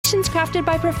Solutions crafted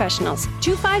by professionals.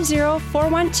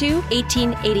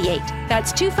 250-412-1888.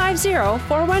 That's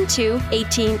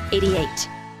 250-412-1888.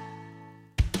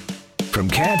 From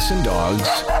cats and dogs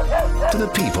to the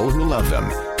people who love them.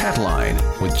 Petline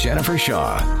with Jennifer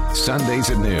Shaw. Sundays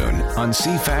at noon on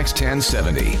CFAX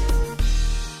 1070.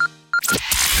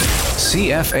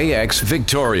 CFAX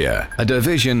Victoria, a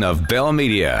division of Bell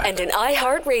Media. And an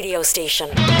iHeart radio station.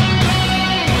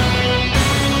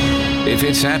 If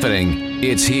it's happening,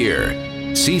 it's here.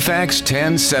 CFAX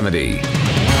 1070.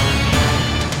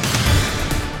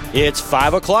 It's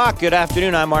 5 o'clock. Good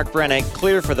afternoon. I'm Mark Brennae.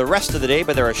 Clear for the rest of the day,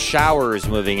 but there are showers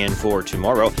moving in for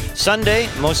tomorrow. Sunday,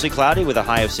 mostly cloudy with a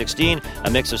high of 16, a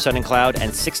mix of sun and cloud,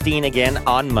 and 16 again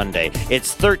on Monday.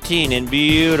 It's 13 in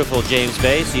beautiful James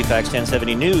Bay. CFAX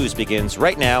 1070 News begins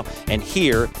right now, and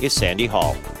here is Sandy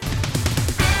Hall.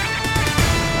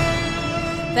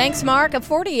 Thanks, Mark. A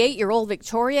 48-year-old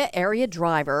Victoria area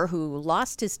driver who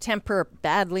lost his temper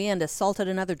badly and assaulted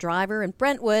another driver in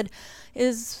Brentwood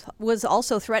was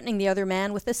also threatening the other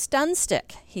man with a stun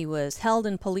stick. He was held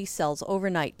in police cells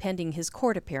overnight pending his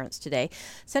court appearance today.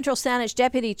 Central Saanich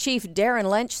Deputy Chief Darren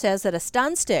Lynch says that a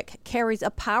stun stick carries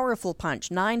a powerful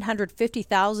punch,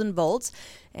 950,000 volts,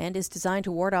 and is designed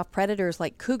to ward off predators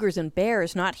like cougars and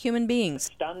bears, not human beings.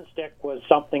 Stun stick was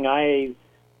something I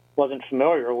wasn't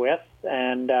familiar with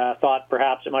and thought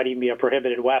perhaps it might even be a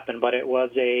prohibited weapon, but it was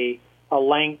a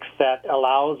length that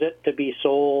allows it to be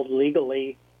sold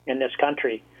legally in this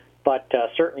country. But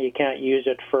certainly you can't use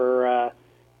it for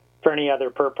any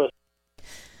other purpose.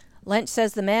 Lynch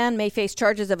says the man may face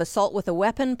charges of assault with a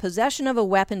weapon, possession of a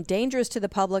weapon dangerous to the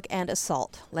public, and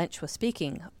assault. Lynch was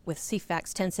speaking with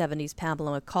CFAX 1070's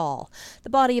Pamela McCall. The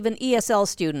body of an ESL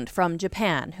student from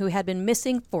Japan who had been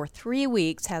missing for 3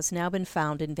 weeks has now been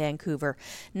found in Vancouver.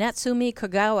 Natsumi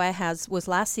Kogawa was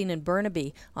last seen in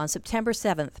Burnaby on September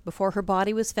 7th before her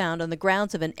body was found on the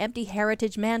grounds of an empty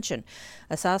heritage mansion.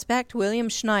 A suspect, William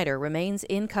Schneider, remains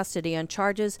in custody on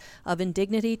charges of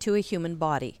indignity to a human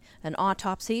body. An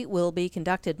autopsy will be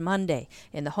conducted Monday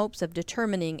in the hopes of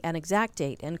determining an exact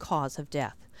date and cause of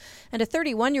death. And a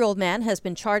 31-year-old man has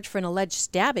been charged for an alleged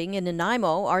stabbing in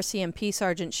Nanaimo. RCMP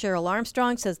Sergeant Cheryl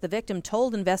Armstrong says the victim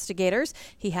told investigators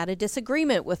he had a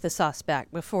disagreement with the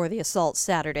suspect before the assault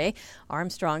Saturday.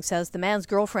 Armstrong says the man's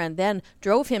girlfriend then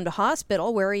drove him to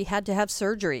hospital where he had to have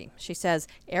surgery. She says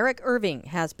Eric Irving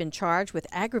has been charged with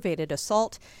aggravated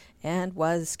assault and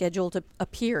was scheduled to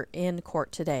appear in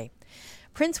court today.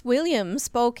 Prince William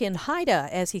spoke in Haida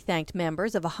as he thanked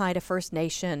members of a Haida First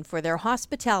Nation for their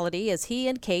hospitality as he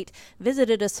and Kate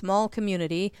visited a small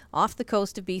community off the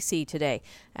coast of BC today.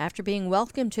 After being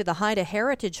welcomed to the Haida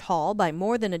Heritage Hall by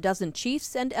more than a dozen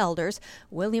chiefs and elders,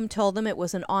 William told them it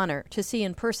was an honor to see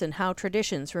in person how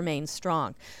traditions remain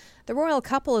strong. The royal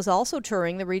couple is also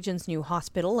touring the region's new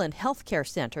hospital and healthcare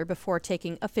center before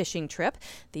taking a fishing trip.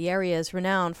 The area is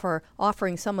renowned for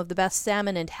offering some of the best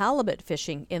salmon and halibut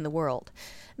fishing in the world.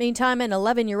 Meantime, an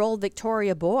 11-year-old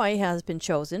Victoria boy has been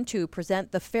chosen to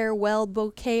present the farewell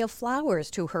bouquet of flowers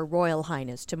to Her Royal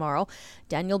Highness tomorrow.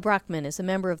 Daniel Bruckman is a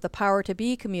member of the Power to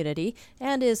Be community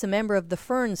and is a member of the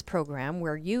Ferns program,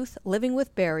 where youth living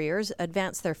with barriers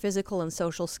advance their physical and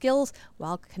social skills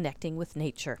while connecting with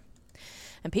nature.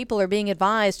 And people are being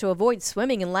advised to avoid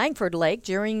swimming in Langford Lake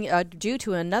due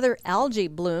to another algae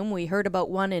bloom. We heard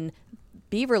about one in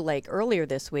Beaver Lake earlier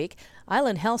this week.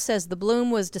 Island Health says the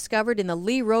bloom was discovered in the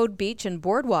Lee Road Beach and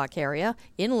Boardwalk area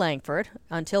in Langford.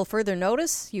 Until further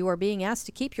notice, you are being asked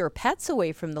to keep your pets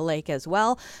away from the lake as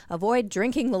well. Avoid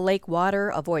drinking the lake water,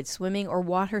 avoid swimming or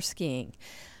water skiing.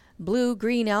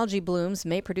 Blue-green algae blooms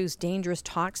may produce dangerous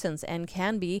toxins and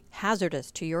can be hazardous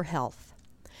to your health.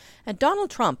 And Donald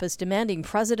Trump is demanding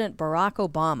President Barack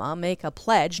Obama make a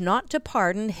pledge not to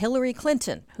pardon Hillary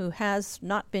Clinton, who has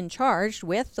not been charged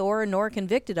with nor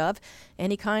convicted of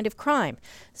any kind of crime.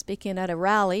 Speaking at a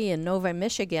rally in Nova,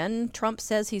 Michigan, Trump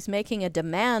says he's making a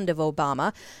demand of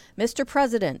Obama. Mr.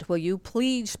 President, will you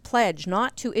please pledge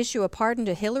not to issue a pardon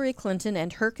to Hillary Clinton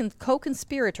and her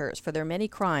co-conspirators for their many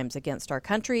crimes against our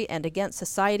country and against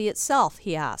society itself,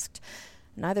 he asked.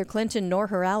 Neither Clinton nor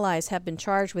her allies have been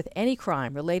charged with any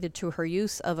crime related to her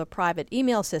use of a private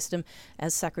email system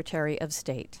as Secretary of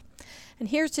State. And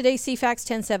here's today's CFAX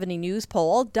 1070 News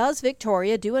poll. Does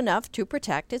Victoria do enough to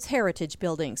protect its heritage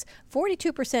buildings?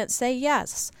 42% say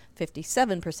yes,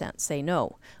 57% say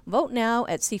no. Vote now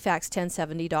at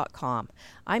cfax1070.com.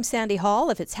 I'm Sandy Hall.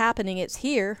 If it's happening, it's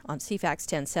here on CFAX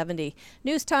 1070.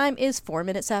 News time is 4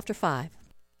 minutes after 5.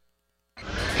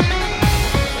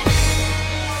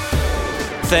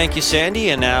 Thank you, Sandy.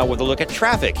 And now with a look at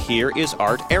traffic, here is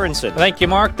Art Aronson. Thank you,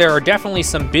 Mark. There are definitely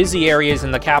some busy areas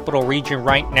in the capital region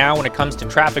right now when it comes to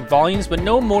traffic volumes, but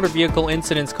no motor vehicle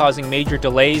incidents causing major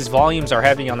delays. Volumes are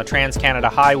heavy on the Trans-Canada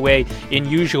Highway in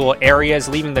usual areas,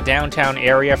 leaving the downtown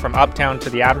area from Uptown to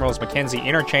the Admirals Mackenzie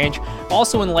interchange.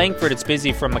 Also in Langford, it's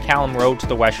busy from McCallum Road to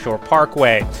the West Shore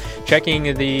Parkway.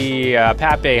 Checking the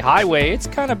Pat Bay Highway, it's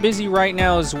kind of busy right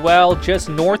now as well, just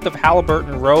north of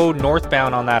Halliburton Road,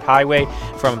 northbound on that highway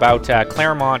from about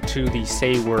Claremont to the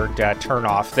Sayward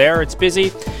turnoff there. It's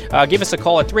busy. Give us a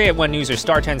call at 381-NEWS or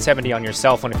star 1070 on your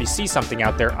cell phone if you see something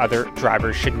out there other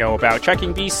drivers should know about.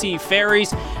 Checking BC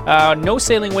ferries, no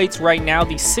sailing waits right now.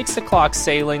 The 6 o'clock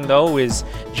sailing, though, is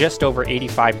just over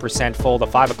 85% full. The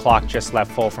 5 o'clock just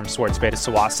left full from Swartz Bay to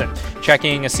Tsawwassen.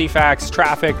 Checking a CFAX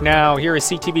traffic now. Here is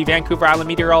CTV Vancouver Island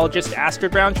meteorologist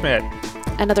Astrid Brownschmidt.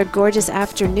 Another gorgeous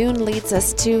afternoon leads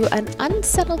us to an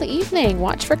unsettled evening.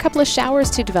 Watch for a couple of showers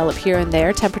to develop here and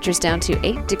there. Temperatures down to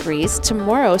 8 degrees.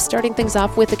 Tomorrow, starting things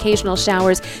off with occasional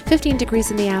showers, 15 degrees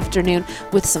in the afternoon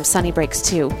with some sunny breaks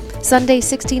too. Sunday,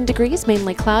 16 degrees,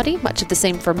 mainly cloudy. Much of the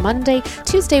same for Monday.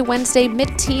 Tuesday, Wednesday,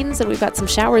 mid-teens, and we've got some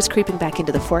showers creeping back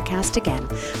into the forecast again.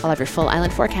 I'll have your full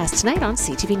island forecast tonight on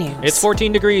CTV News. It's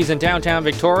 14 degrees in downtown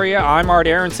Victoria. I'm Art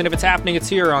Aronson. If it's happening, it's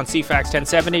here on CFAX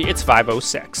 1070. It's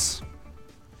 5:06.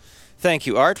 Thank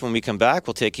you, Art. When we come back,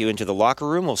 we'll take you into the locker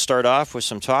room. We'll start off with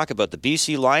some talk about the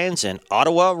BC Lions and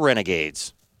Ottawa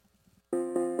Renegades.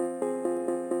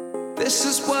 This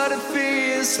is what it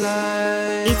feels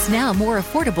like. It's now more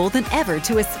affordable than ever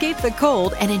to escape the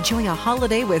cold and enjoy a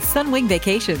holiday with Sunwing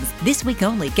Vacations. This week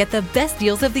only, get the best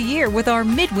deals of the year with our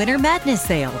Midwinter Madness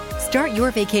sale. Start your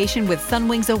vacation with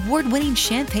Sunwing's award-winning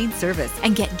champagne service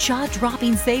and get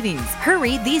jaw-dropping savings.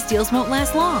 Hurry, these deals won't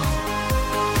last long.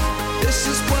 This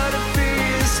is what it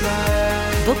feels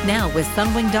like. Book now with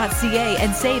sunwing.ca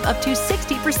and save up to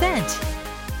 60%.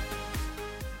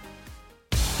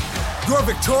 Your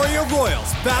Victoria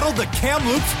Royals battle the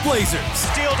Kamloops Blazers.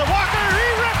 Steal to Walker,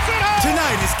 he rips it home!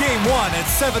 Tonight is Game 1 at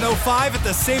 7:05 at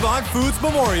the Save-On Foods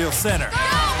Memorial Center. Go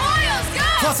Royals, go!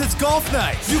 Plus, it's golf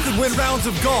night. You can win rounds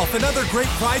of golf and other great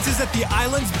prizes at the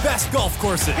island's best golf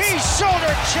courses. He's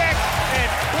shoulder checked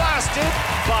and blasted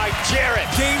by Jarrett.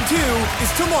 Game 2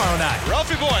 is tomorrow night.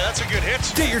 Ralphie boy, that's a good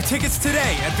hit. Get your tickets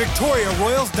today at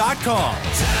VictoriaRoyals.com.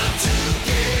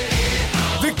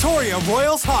 Victoria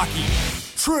Royals Hockey.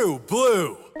 True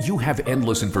blue. You have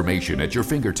endless information at your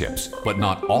fingertips, but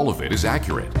not all of it is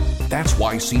accurate. That's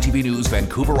why CTV News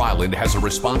Vancouver Island has a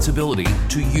responsibility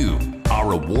to you.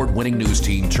 Our award-winning news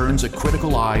team turns a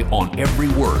critical eye on every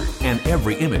word and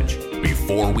every image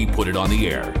before we put it on the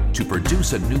air to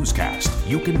produce a newscast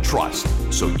you can trust,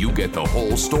 so you get the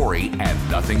whole story and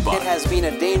nothing but. It has been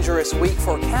a dangerous week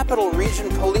for Capital Region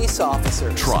police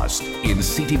officers. Trust in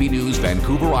CTV News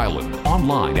Vancouver Island.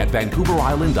 Online at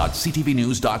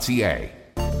vancouverisland.ctvnews.ca.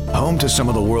 Home to some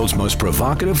of the world's most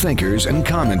provocative thinkers and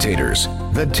commentators.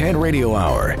 The 10 Radio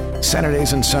Hour.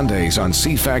 Saturdays and Sundays on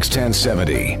CFAX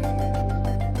 1070.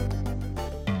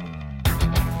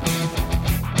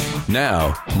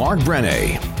 Now, Mark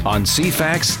Brennae on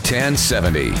CFAX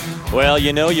 1070. Well,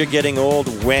 you know you're getting old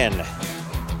when.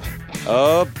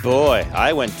 Oh boy,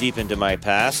 I went deep into my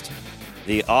past.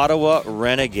 The Ottawa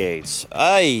Renegades.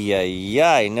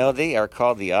 No, they are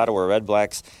called the Ottawa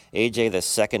Redblacks. AJ, the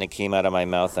second it came out of my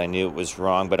mouth, I knew it was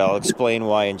wrong, but I'll explain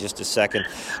why in just a second.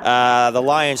 The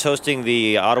Lions hosting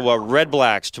the Ottawa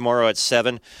Redblacks tomorrow at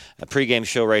 7. A pregame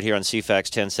show right here on CFAX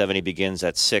 1070 begins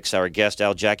at 6. Our guest,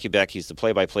 Al Jakubek, he's the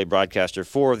play-by-play broadcaster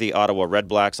for the Ottawa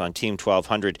Redblacks on Team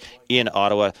 1200 in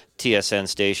Ottawa, TSN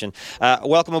station.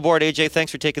 Welcome aboard, AJ.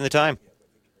 Thanks for taking the time.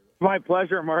 My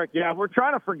pleasure, Mark. Yeah, we're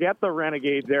trying to forget the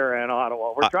Renegades era in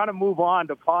Ottawa. We're trying to move on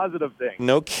to positive things.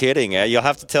 No kidding. You'll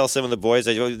have to tell some of the boys.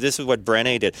 This is what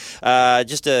Brennae did.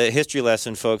 Just a history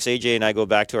lesson, folks. AJ and I go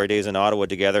back to our days in Ottawa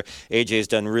together. AJ's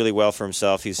done really well for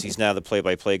himself. He's now the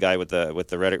play-by-play guy with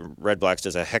the Red Blacks.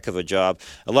 Does a heck of a job.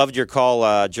 I loved your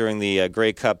call during the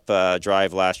Grey Cup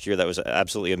drive last year. That was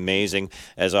absolutely amazing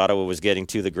as Ottawa was getting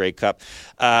to the Grey Cup.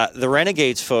 The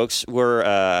Renegades, folks, were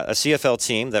a CFL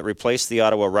team that replaced the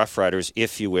Ottawa Rough Riders,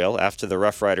 if you will, after the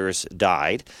Rough Riders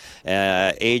died.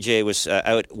 AJ was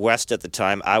out west at the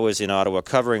time. I was in Ottawa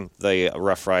covering the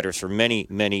Rough Riders for many,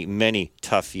 many, many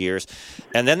tough years.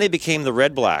 And then they became the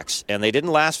Red Blacks, and they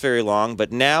didn't last very long,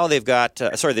 but now they've got,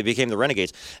 they became the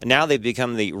Renegades, and now they've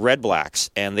become the Red Blacks,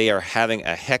 and they are having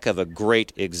a heck of a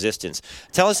great existence.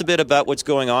 Tell us a bit about what's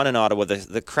going on in Ottawa.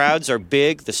 The crowds are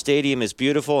big, the stadium is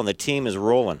beautiful, and the team is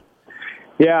rolling.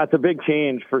 Yeah, it's a big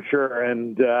change for sure.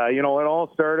 And, it all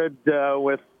started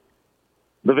with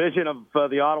the vision of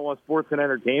the Ottawa Sports and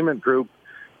Entertainment Group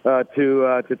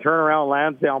to turn around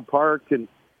Lansdowne Park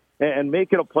and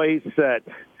make it a place that,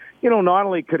 not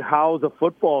only could house a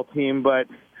football team, but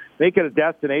make it a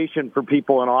destination for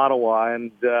people in Ottawa.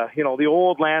 And, the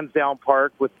old Lansdowne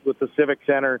Park with the Civic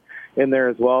Center in there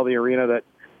as well, the arena that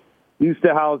used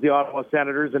to house the Ottawa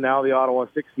Senators and now the Ottawa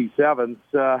 67s.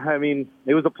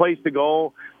 It was a place to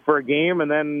go for a game,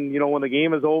 and then, when the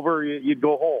game is over, you'd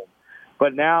go home.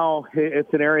 But now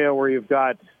it's an area where you've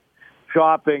got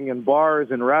shopping and bars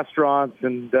and restaurants,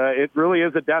 and it really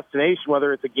is a destination,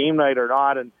 whether it's a game night or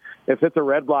not. And if it's a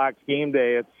Red Blacks game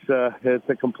day, it's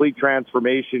a complete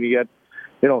transformation. You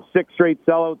get, 6 straight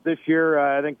sellouts this year.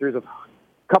 I think there's a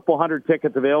couple hundred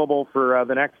tickets available for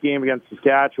the next game against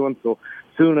Saskatchewan, so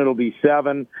soon it'll be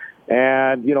 7.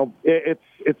 And,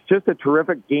 it's just a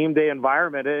terrific game day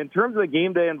environment. In terms of the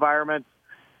game day environment,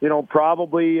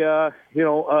 probably, a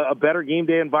better game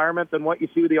day environment than what you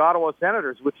see with the Ottawa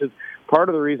Senators, which is part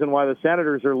of the reason why the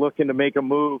Senators are looking to make a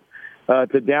move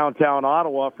to downtown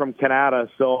Ottawa from Canada.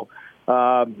 So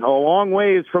a long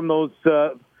ways from those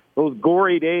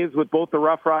gory days with both the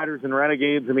Rough Riders and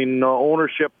Renegades.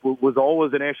 Ownership was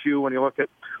always an issue when you look at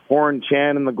Warren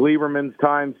Chen and the Gleibermans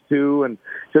times too, and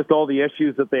just all the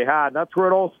issues that they had. And that's where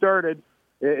it all started.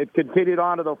 It continued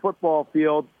onto the football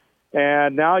field.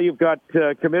 And now you've got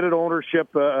committed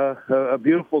ownership, a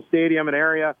beautiful stadium and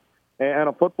area, and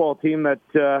a football team that,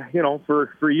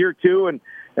 for year 2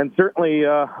 and certainly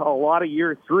a lot of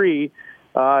year 3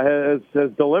 has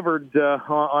delivered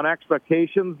on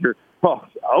expectations, or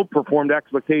outperformed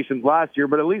expectations last year,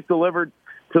 but at least delivered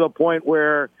to the point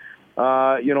where,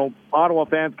 Ottawa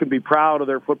fans can be proud of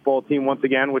their football team once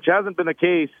again, which hasn't been the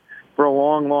case for a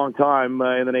long, long time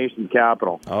in the nation's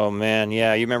capital. Oh, man,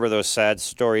 yeah. You remember those sad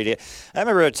stories. I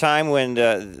remember a time when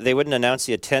they wouldn't announce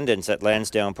the attendance at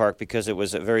Lansdowne Park because it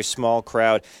was a very small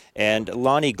crowd. And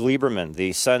Lonnie Gleiberman,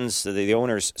 the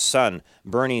owner's son,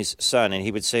 Bernie's son, and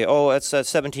he would say, oh, that's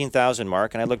 17,000,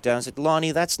 Mark. And I looked down and said,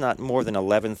 Lonnie, that's not more than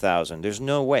 11,000. There's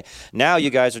no way. Now you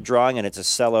guys are drawing, and it's a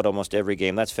sellout almost every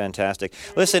game. That's fantastic.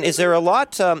 Listen, is there a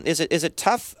lot, is it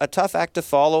a tough act to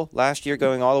follow last year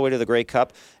going all the way to the Grey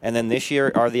Cup, and then this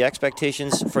year, are the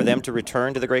expectations for them to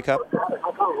return to the Grey Cup?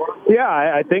 Yeah,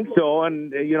 I think so.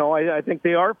 And, I think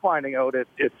they are finding out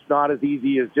it's not as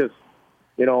easy as just,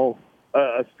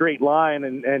 a straight line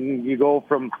and you go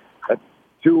from a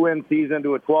 2-win season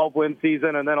to a 12-win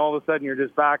season, and then all of a sudden you're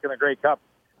just back in the Grey Cup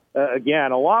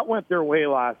again. A lot went their way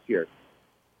last year,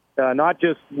 not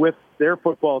just with their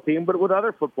football team, but with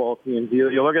other football teams.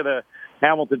 You look at the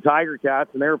Hamilton Tiger Cats,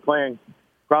 and they were playing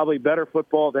probably better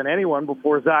football than anyone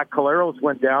before Zach Caleros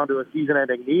went down to a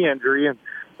season-ending knee injury, and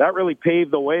that really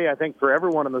paved the way, I think, for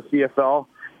everyone in the CFL,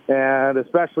 and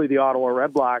especially the Ottawa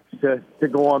Red Blacks to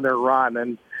go on their run.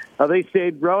 And they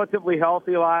stayed relatively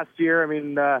healthy last year.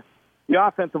 The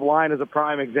offensive line is a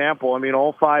prime example.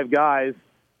 All 5 guys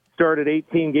started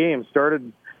 18 games,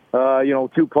 started 2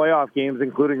 playoff games,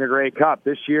 including the Grey Cup.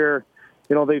 This year,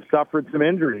 they've suffered some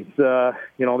injuries.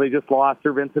 They just lost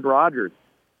their Vincent Rogers,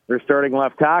 their starting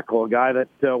left tackle, a guy that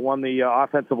won the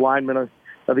Offensive Lineman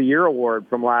of the Year award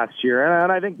from last year.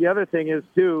 And I think the other thing is,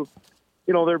 too,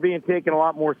 they're being taken a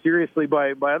lot more seriously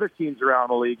by other teams around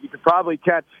the league. You could probably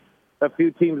catch a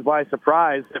few teams by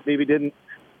surprise that maybe didn't,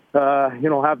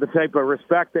 have the type of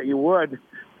respect that you would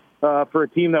for a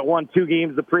team that won 2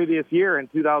 games the previous year in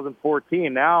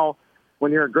 2014. Now,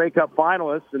 when you're a Grey Cup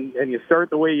finalist and you start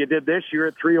the way you did this year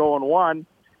at 3-0-1,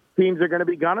 teams are going to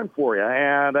be gunning for you.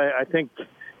 And I think,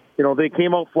 they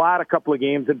came out flat a couple of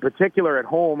games, in particular at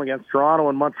home against Toronto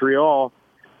and Montreal,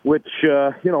 which,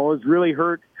 has really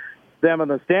hurt them in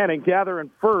the standings. Yeah, they're in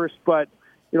first, but,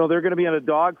 they're going to be in a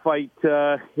dogfight,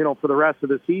 for the rest of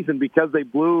the season because they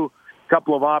blew a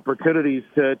couple of opportunities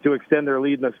to extend their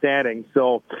lead in the standings.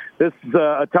 So this is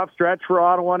a tough stretch for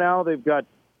Ottawa now. They've got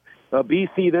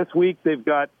BC this week. They've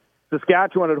got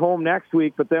Saskatchewan at home next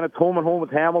week, but then it's home and home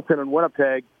with Hamilton and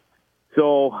Winnipeg.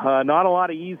 So not a lot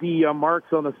of easy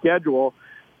marks on the schedule.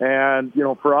 And,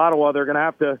 for Ottawa, they're going to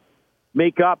have to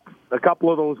make up a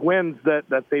couple of those wins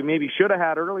that they maybe should have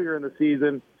had earlier in the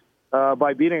season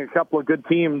by beating a couple of good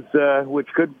teams, which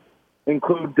could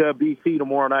include BC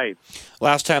tomorrow night.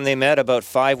 Last time they met about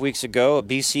 5 weeks ago,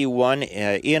 BC won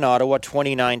in Ottawa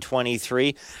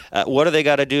 29-23. What do they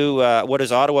got to do? What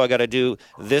does Ottawa got to do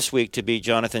this week to beat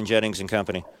Jonathan Jennings and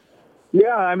company?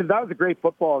 Yeah, that was a great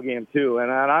football game, too,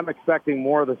 and I'm expecting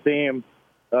more of the same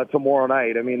tomorrow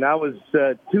night. That was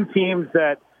 2 teams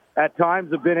that at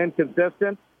times have been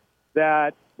inconsistent,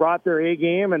 that brought their A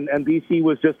game, and BC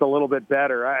was just a little bit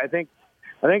better. I think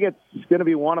it's going to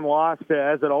be won and lost,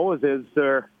 as it always is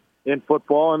in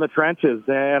football, in the trenches.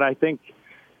 And I think,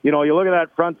 you look at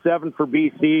that front seven for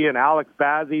BC, and Alex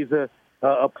Bazzi's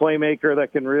a playmaker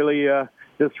that can really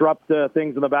disrupt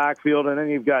things in the backfield. And then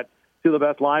you've got two of the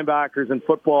best linebackers in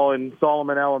football in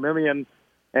Solomon Elamimian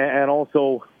and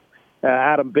also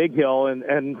Adam Bighill.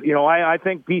 And I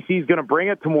think BC's going to bring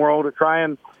it tomorrow to try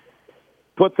and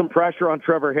put some pressure on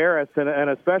Trevor Harris and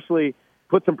especially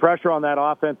put some pressure on that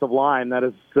offensive line that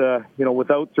is,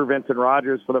 without Sir Vincent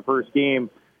Rogers for the first game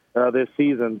this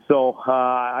season. So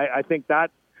I think that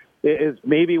is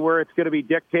maybe where it's going to be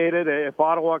dictated. If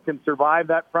Ottawa can survive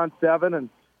that front seven and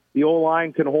the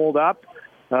O-line can hold up,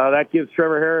 that gives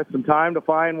Trevor Harris some time to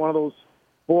find one of those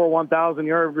 4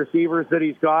 1,000-yard receivers that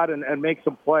he's got and make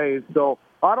some plays. So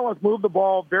Ottawa's moved the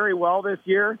ball very well this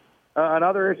year.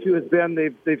 Another issue has been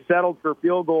they've settled for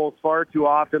field goals far too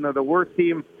often. They're the worst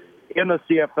team in the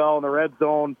CFL in the red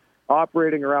zone,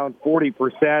 operating around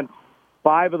 40%.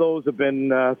 5 of those have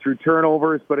been through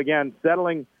turnovers, but again,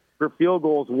 settling for field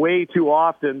goals way too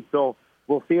often. So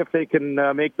we'll see if they can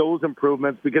make those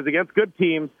improvements, because against good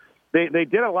teams, they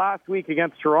did it last week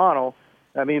against Toronto.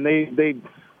 I mean, they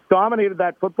dominated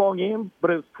that football game,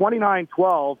 but it was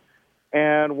 29-12,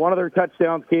 and one of their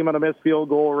touchdowns came on a missed field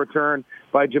goal return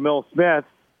by Jamil Smith,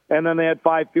 and then they had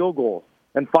 5 field goals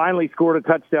and finally scored a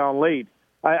touchdown late.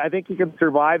 I think you can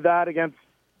survive that against,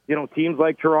 teams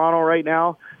like Toronto right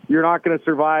now. You're not going to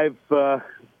survive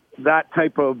that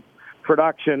type of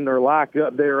production or lack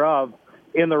thereof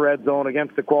in the red zone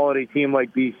against a quality team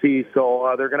like BC.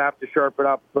 So they're going to have to sharpen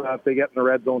up if they get in the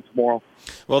red zone tomorrow.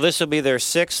 Well, this will be their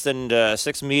sixth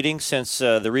meeting since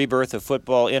the rebirth of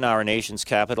football in our nation's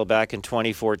capital back in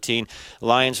 2014.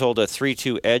 Lions hold a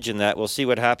 3-2 edge in that. We'll see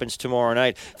what happens tomorrow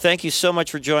night. Thank you so much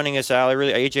for joining us, Al.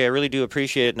 AJ, I really do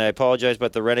appreciate it, and I apologize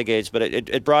about the Renegades, but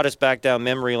it brought us back down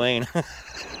memory lane.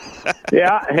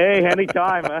 Yeah, hey,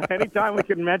 anytime. Anytime we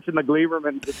can mention the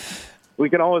Gleberman, we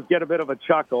can always get a bit of a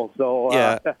chuckle. So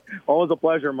yeah. Always a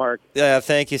pleasure, Mark. Yeah,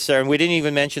 thank you, sir. And we didn't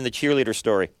even mention the cheerleader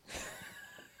story.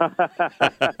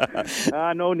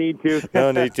 No need to.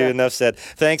 No need to. Enough said.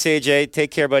 Thanks, AJ. Take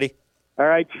care, buddy. All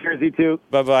right. Cheers, you too.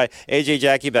 Bye-bye. AJ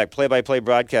Jackiebeck, play-by-play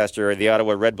broadcaster of the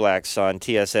Ottawa Red Blacks on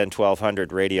TSN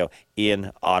 1200 radio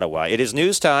in Ottawa. It is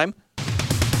news time.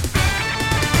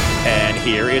 And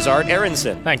here is Art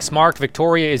Aronson. Thanks, Mark.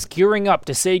 Victoria is gearing up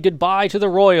to say goodbye to the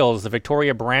Royals. The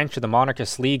Victoria branch of the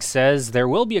Monarchist League says there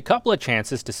will be a couple of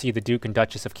chances to see the Duke and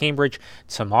Duchess of Cambridge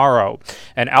tomorrow.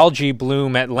 An algae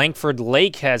bloom at Langford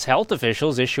Lake has health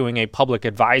officials issuing a public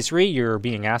advisory. You're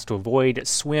being asked to avoid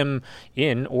swim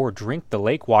in or drink the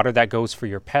lake water. That goes for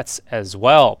your pets as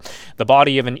well. The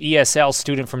body of an ESL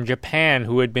student from Japan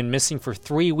who had been missing for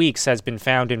 3 weeks has been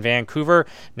found in Vancouver.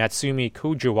 Natsumi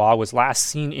Kojiwa was last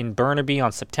seen in Burnaby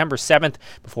on September 7th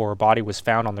before her body was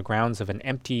found on the grounds of an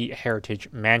empty heritage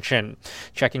mansion.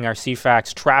 Checking our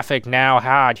CFAX traffic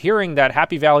now, hearing that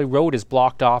Happy Valley Road is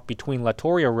blocked off between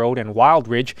Latoria Road and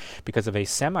Wildridge because of a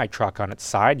semi-truck on its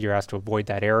side. You're asked to avoid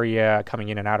that area coming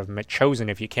in and out of Metchosin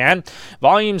if you can.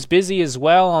 Volumes busy as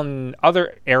well on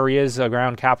other areas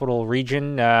around Capital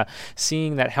Region.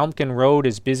 Seeing that Helmkin Road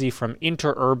is busy from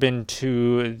Interurban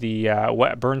to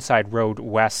the Burnside Road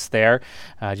west there.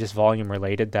 Just volume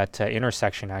related. That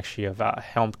intersection actually of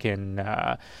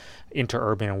Helmkin,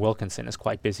 Interurban and Wilkinson is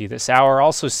quite busy this hour.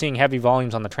 Also seeing heavy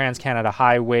volumes on the Trans-Canada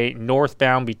Highway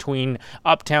northbound between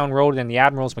Uptown Road and the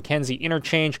Admirals Mackenzie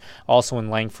interchange. Also in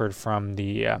Langford from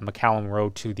the McCallum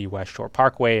Road to the West Shore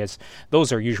Parkway, as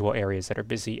those are usual areas that are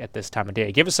busy at this time of day.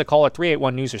 Give us a call at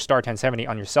 381-NEWS or star 1070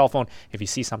 on your cell phone if you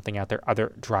see something out there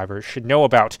other drivers should know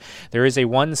about. There is a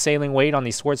 1 sailing wait on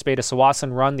the Swartz Bay to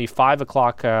Sawasan run. The 5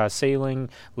 o'clock sailing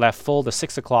left full. The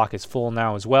 6 o'clock is full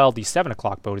now as well. The 7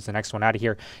 o'clock boat is the next one out of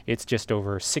here. It's just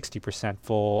over 60%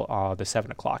 full. The 7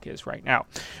 o'clock is right now.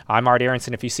 I'm Art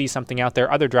Aronson. If you see something out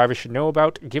there other drivers should know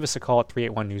about, give us a call at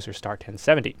 381-NEWS or star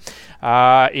 1070.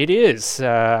 It is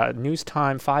news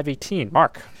time 5:18.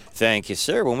 Mark. Thank you,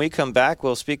 sir. When we come back,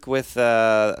 we'll speak with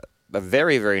a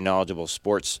very, very knowledgeable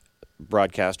sports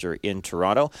broadcaster in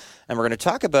Toronto, and we're going to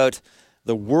talk about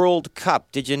the World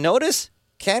Cup. Did you notice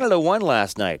Canada won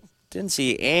last night? Didn't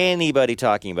see anybody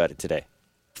talking about it today.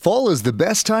 Fall is the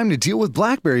best time to deal with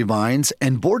blackberry vines,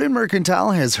 and Borden Mercantile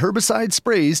has herbicide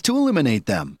sprays to eliminate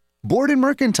them. Borden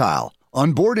Mercantile,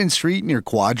 on Borden Street near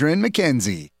Quadra and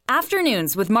Mackenzie.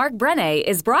 Afternoons with Mark Brennae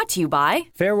is brought to you by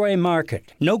Fairway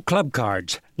Market. No club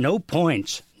cards, no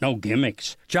points, no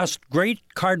gimmicks. Just great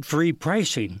card-free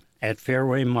pricing at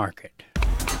Fairway Market.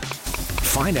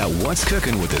 Find out what's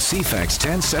cooking with the CFAX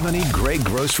 1070 Great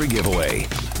Grocery Giveaway.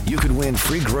 You could win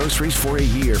free groceries for a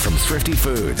year from Thrifty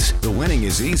Foods. The winning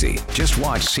is easy. Just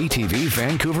watch CTV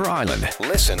Vancouver Island.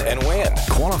 Listen and win.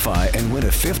 Qualify and win a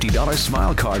 $50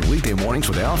 Smile Card weekday mornings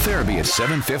with Al Therapy at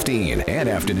 7:15 and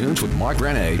afternoons with Mark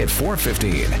Brennae at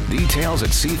 4:15. Details at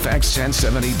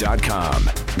CFAX1070.com.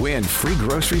 Win free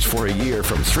groceries for a year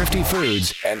from Thrifty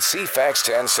Foods and CFAX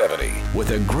 1070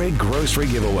 with a Great Grocery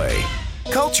Giveaway.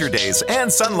 Culture Days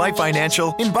and Sun Life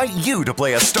Financial invite you to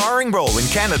play a starring role in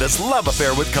Canada's love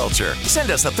affair with culture. Send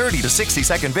us a 30 to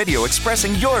 60-second video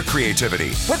expressing your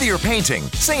creativity. Whether you're painting,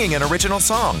 singing an original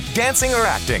song, dancing, or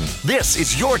acting, this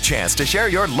is your chance to share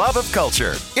your love of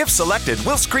culture. If selected,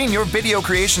 we'll screen your video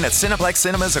creation at Cineplex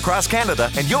cinemas across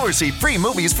Canada, and you'll receive free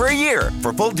movies for a year.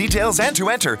 For full details and to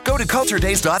enter, go to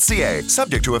culturedays.ca.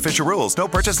 Subject to official rules, no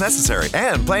purchase necessary.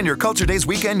 And plan your Culture Days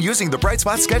weekend using the Bright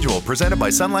Spot schedule presented by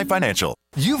Sun Life Financial.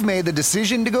 You've made the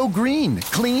decision to go green,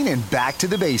 clean, and back to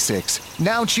the basics.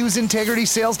 Now choose Integrity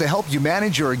Sales to help you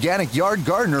manage your organic yard,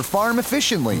 garden, or farm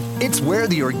efficiently. It's where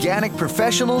the organic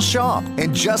professionals shop.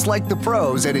 And just like the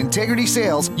pros at Integrity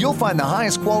Sales, you'll find the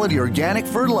highest quality organic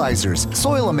fertilizers,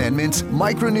 soil amendments,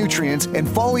 micronutrients, and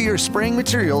foliar spraying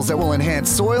materials that will enhance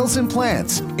soils and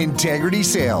plants. Integrity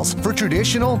Sales for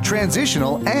traditional,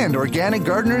 transitional, and organic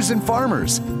gardeners and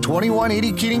farmers.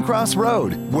 2180 Keating Cross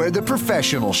Road, where the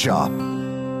professionals shop.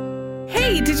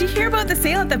 Hey, did you hear about the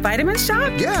sale at the Vitamin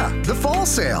Shop? Yeah, the fall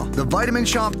sale. The Vitamin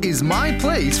Shop is my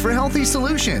place for healthy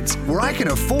solutions, where I can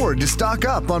afford to stock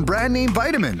up on brand name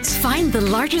vitamins. Find the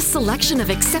largest selection of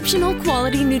exceptional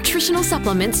quality nutritional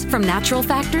supplements from Natural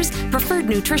Factors, Preferred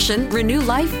Nutrition, Renew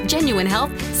Life, Genuine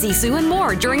Health, Sisu, and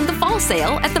more during the fall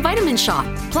sale at the Vitamin Shop.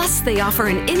 Plus, they offer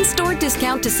an in-store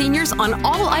discount to seniors on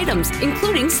all items,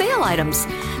 including sale items.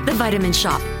 The Vitamin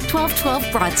Shop,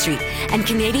 1212 Broad Street, and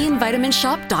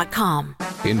CanadianVitaminShop.com.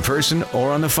 In person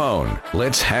or on the phone,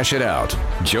 let's hash it out.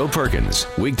 Joe Perkins,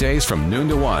 weekdays from noon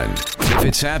to 1. If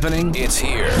it's happening, it's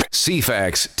here.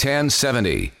 CFAX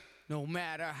 1070. No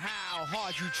matter how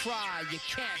hard you try, you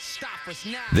can't stop us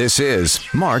now. This is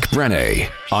Mark Brennae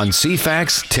on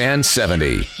CFAX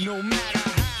 1070. No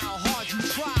matter how hard you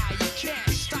try, you can't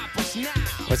stop us now.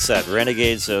 What's that?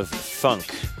 Renegades of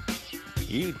Funk.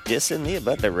 You dissing me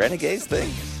about the Renegades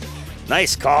thing?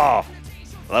 Nice call.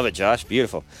 Love it, Josh.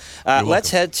 Beautiful.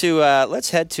 Let's head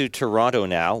to Toronto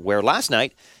now, where last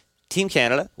night Team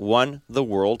Canada won the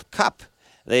World Cup.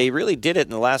 They really did it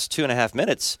in the last 2.5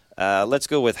 minutes. Let's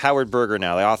go with Howard Berger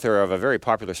now, the author of a very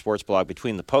popular sports blog,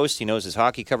 Between the Posts. He knows his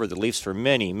hockey, covered the Leafs for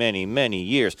many, many, many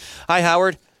years. Hi,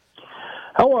 Howard.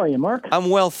 How are you, Mark? I'm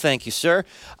well, thank you, sir.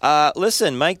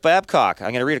 Listen, Mike Babcock, I'm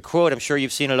going to read a quote. I'm sure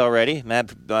you've seen it already.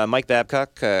 Mike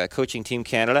Babcock, coaching Team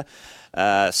Canada,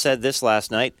 said this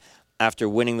last night after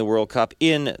winning the World Cup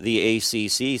in the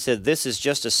ACC. He said, "This is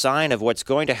just a sign of what's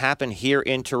going to happen here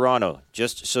in Toronto,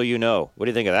 just so you know." What do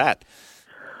you think of that?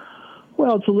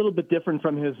 Well, it's a little bit different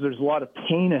from his "there's a lot of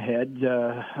pain ahead"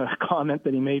 comment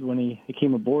that he made when he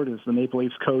came aboard as the Maple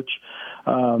Leafs coach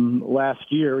a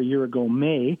year ago,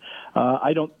 May.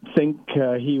 I don't think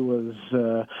he was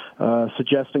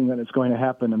suggesting that it's going to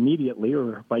happen immediately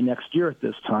or by next year at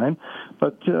this time.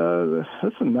 But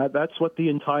listen, that's what the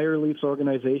entire Leafs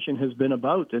organization has been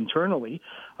about internally.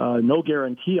 No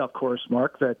guarantee, of course,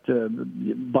 Mark, that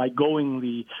by going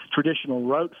the traditional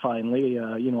route finally,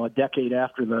 a decade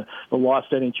after the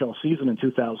lost NHL season in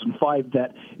 2005,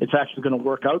 that it's actually going to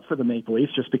work out for the Maple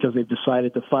Leafs just because they've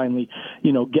decided to finally,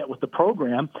 get with the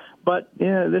program. But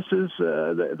this is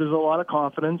there's a lot of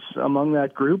confidence among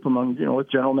that group, with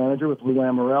general manager, with Lou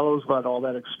Lamoriello, who's got all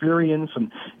that experience,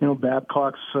 and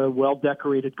Babcock's a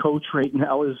well-decorated coach right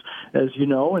now, as you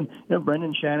know, and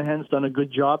Brendan Shanahan's done a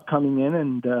good job coming in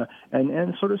and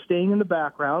sort of staying in the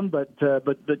background, but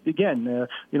again,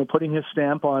 putting his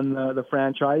stamp on the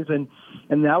franchise, and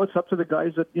now it's up to the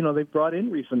guys that they've brought in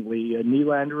recently.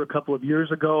 Nylander a couple of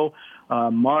years ago,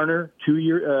 Marner 3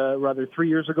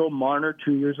 years ago, Marner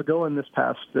 2 years ago, and this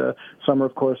past summer,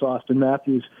 of course, Austin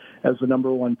Matthews as the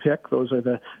number one pick. Those are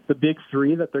the big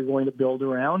three that they're going to build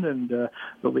around, and the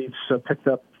Leafs picked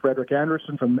up Frederik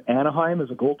Andersen from Anaheim as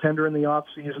a goaltender in the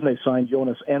offseason. They signed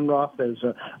Jonas Enroth as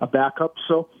a backup.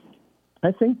 So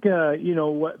I think,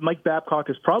 what Mike Babcock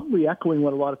is probably echoing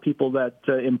what a lot of people that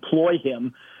employ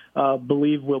him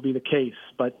believe will be the case,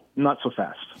 but not so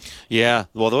fast. Yeah,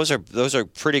 well, those are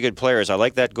pretty good players. I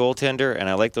like that goaltender, and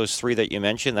I like those three that you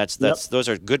mentioned. Those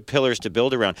are good pillars to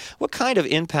build around. What kind of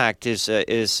impact is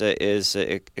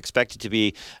expected to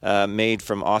be made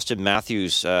from Austin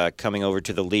Matthews coming over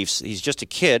to the Leafs? He's just a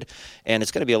kid, and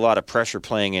it's going to be a lot of pressure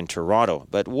playing in Toronto.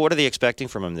 But what are they expecting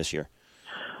from him this year?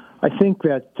 I think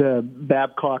that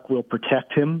Babcock will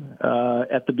protect him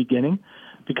at the beginning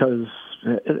because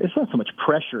it's not so much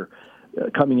pressure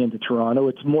coming into Toronto.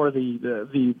 It's more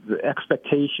the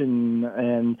expectation,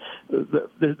 and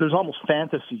there's almost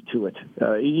fantasy to it.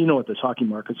 You know what this hockey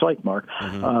market's like, Mark.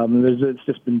 Mm-hmm. It's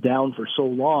just been down for so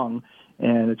long,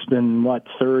 and it's been,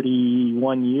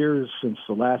 31 years since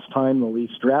the last time the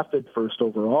Leafs drafted first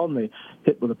overall, and they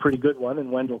hit with a pretty good one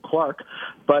in Wendell Clark.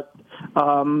 But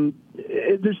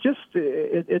there's just,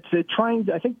 it's trying,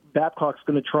 I think Babcock's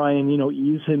going to try and,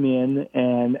 ease him in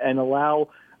and allow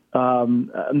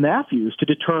Matthews to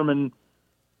determine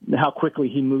how quickly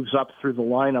he moves up through the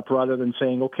lineup rather than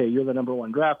saying, okay, you're the number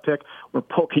one draft pick. We're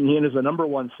poking you in as a number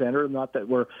one center. Not that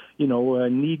we're,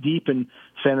 knee deep in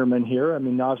centermen here. I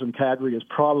mean, Nazem Kadri is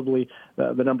probably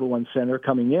the number one center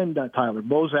coming in. Tyler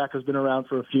Bozak has been around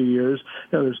for a few years.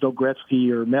 There's no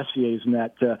Gretzky or Messiers in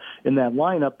that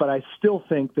lineup, but I still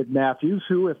think that Matthews,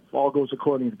 who, if all goes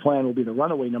according to plan, will be the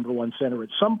runaway number one center at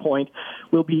some point,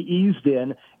 will be eased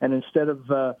in, and instead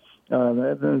of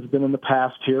has been in the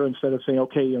past here, instead of saying,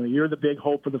 okay, you're the big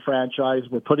hope of the franchise,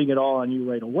 we're putting it all on you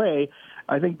right away,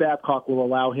 I think Babcock will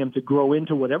allow him to grow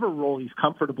into whatever role he's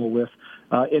comfortable with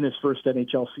in his first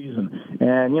NHL season.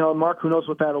 And, Mark, who knows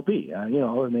what that'll be?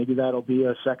 Maybe that'll be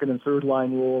a second and third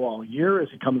line role all year as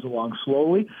he comes along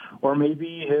slowly, or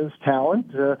maybe his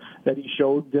talent that he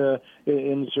showed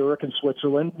in Zurich and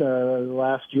Switzerland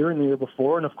last year and the year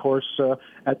before, and of course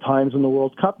at times in the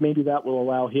World Cup, maybe that will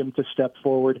allow him to step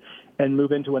forward and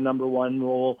move into a number one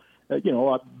role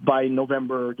by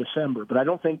November or December. But I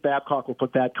don't think Babcock will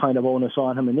put that kind of onus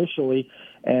on him initially,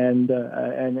 and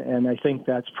I think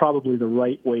that's probably the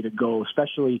right way to go,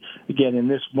 especially, again, in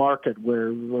this market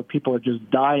where people are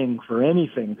just dying for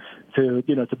anything to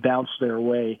bounce their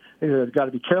way. They've got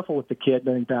to be careful with the kid, and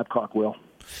I think Babcock will.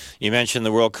 You mentioned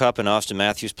the World Cup and Austin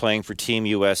Matthews playing for Team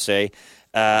USA.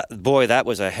 Boy, that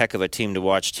was a heck of a team to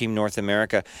watch, Team North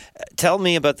America. Tell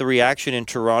me about the reaction in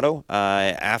Toronto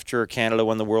after Canada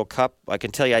won the World Cup. I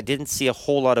can tell you I didn't see a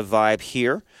whole lot of vibe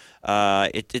here.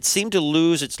 It seemed to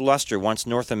lose its luster once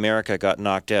North America got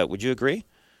knocked out. Would you agree?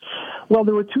 Well,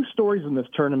 there were two stories in this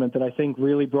tournament that I think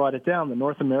really brought it down. The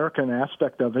North American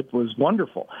aspect of it was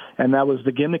wonderful, and that was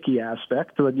the gimmicky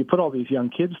aspect. So you put all these young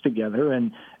kids together,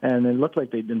 and it looked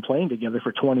like they'd been playing together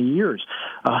for 20 years.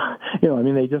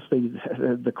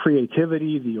 The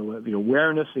creativity, the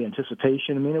awareness, the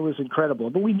anticipation. I mean, it was incredible.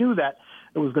 But we knew that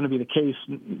it was going to be the case,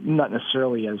 not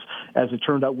necessarily as it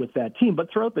turned out with that team,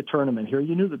 but throughout the tournament here,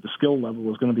 you knew that the skill level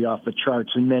was going to be off the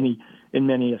charts in many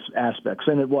aspects,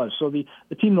 and it was. So the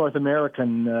Team North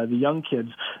American, the young kids,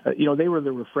 they were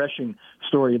the refreshing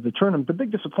story of the tournament. The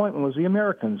big disappointment was the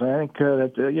Americans. I think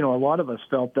that a lot of us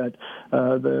felt that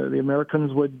the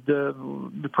Americans would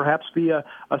perhaps be a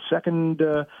second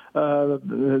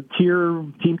tier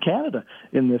Team Canada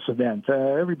in this event.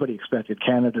 Everybody expected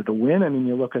Canada to win. I mean,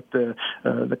 you look at the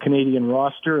Canadian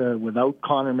roster without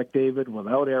Connor McDavid,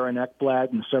 without Aaron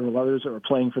Ekblad, and several others that were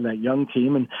playing for that young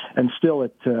team, and still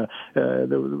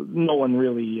no one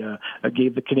really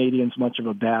gave the Canadians much of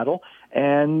a battle.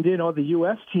 And, the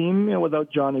U.S. team, without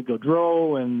Johnny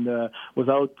Gaudreau and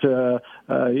without,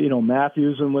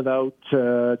 Matthews and without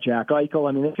Jack Eichel,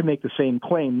 I mean, they can make the same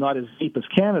claim, not as deep as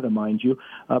Canada, mind you,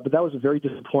 but that was a very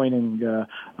disappointing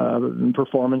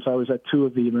performance. I was at two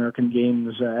of the American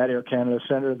games at Air Canada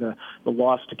Centre, the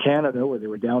loss to Canada, where they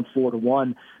were down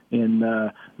 4-1 in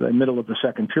the middle of the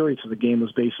second period, so the game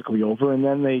was basically over. And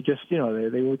then they just, they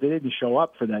didn't show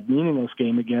up for that meaningless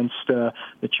game against the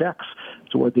Czechs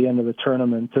toward the end of the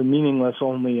tournament. Meaningless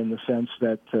only in the sense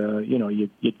that,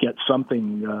 you'd get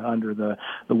something under the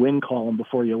win column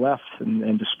before you left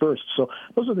and dispersed. So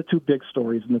those are the two big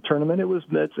stories in the tournament.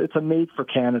 It's a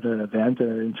made-for-Canada event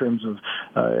in terms of,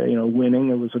 winning.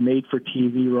 It was a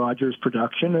made-for-TV Rogers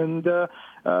production, and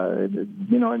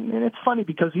it's funny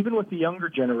because even with the younger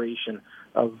generation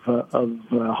of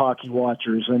hockey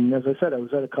watchers, and as I said, I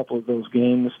was at a couple of those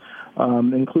games,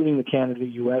 including the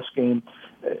Canada-U.S. game,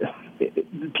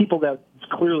 people that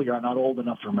clearly are not old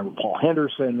enough to remember Paul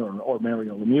Henderson or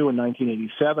Mario Lemieux in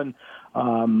 1987,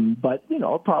 but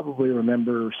probably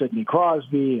remember Sidney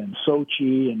Crosby and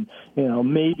Sochi, and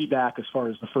maybe back as far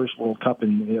as the first World Cup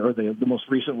or the most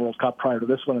recent World Cup prior to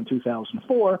this one in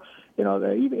 2004.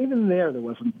 Even there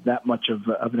wasn't that much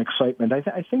of an excitement.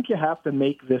 I think you have to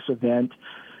make this event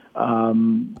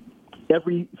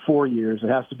every 4 years. It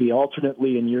has to be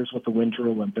alternately in years with the Winter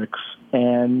Olympics,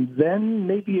 and then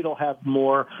maybe it'll have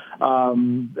more.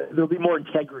 There'll be more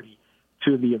integrity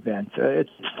to the event. It's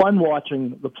fun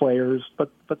watching the players,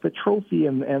 but the trophy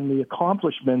and the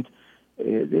accomplishment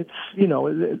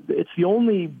it's the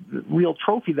only real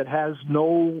trophy that has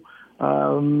no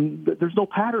there's no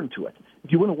pattern to it.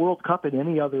 If you win a World Cup in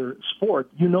any other sport,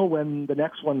 you know when the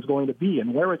next one's going to be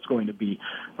and where it's going to be.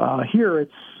 Here,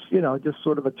 it's just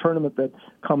sort of a tournament that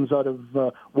comes out of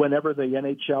whenever the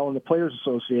NHL and the Players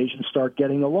Association start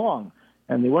getting along.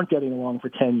 And they weren't getting along for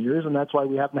 10 years, and that's why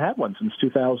we haven't had one since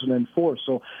 2004.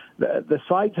 So the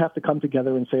sides have to come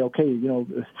together and say, okay,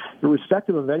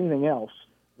 irrespective of anything else,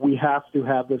 we have to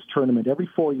have this tournament every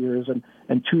 4 years and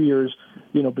 2 years,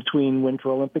 between Winter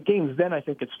Olympic Games. Then I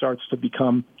think it starts to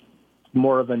become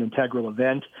more of an integral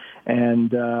event,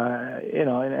 and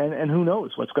who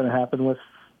knows what's going to happen with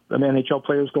the NHL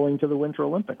players going to the Winter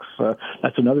Olympics.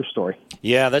 That's another story.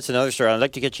 Yeah, that's another story. I'd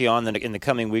like to get you on in the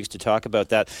coming weeks to talk about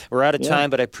that. We're out of time,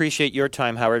 but I appreciate your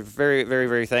time, Howard. Very, very,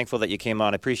 very thankful that you came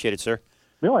on. I appreciate it, sir.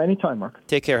 No, anytime, Mark.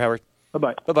 Take care, Howard.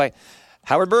 Bye-bye. Bye-bye.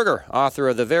 Howard Berger, author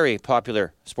of the very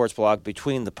popular sports blog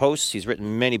Between the Posts. He's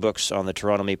written many books on the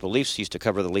Toronto Maple Leafs. He used to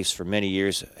cover the Leafs for many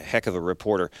years. A heck of a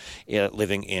reporter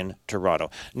living in Toronto.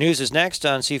 News is next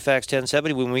on CFAX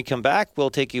 1070. When we come back,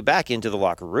 we'll take you back into the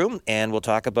locker room and we'll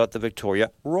talk about the Victoria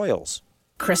Royals.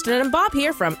 Kristen and Bob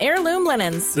here from Heirloom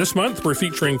Linens. This month, we're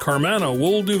featuring Carmana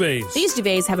wool duvets. These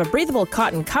duvets have a breathable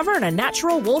cotton cover and a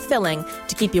natural wool filling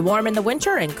to keep you warm in the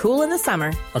winter and cool in the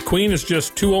summer. A queen is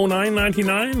just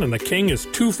 $209.99 and a king is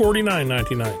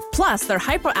 $249.99. Plus, they're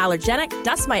hypoallergenic,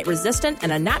 dust mite resistant,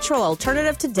 and a natural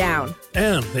alternative to down.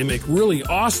 And they make really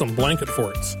awesome blanket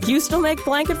forts. You still make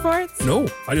blanket forts? No,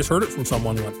 I just heard it from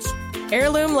someone once.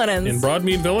 Heirloom Linens. In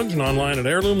Broadmead Village and online at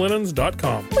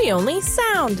heirloomlinens.com. We only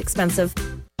sound expensive.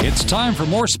 It's time for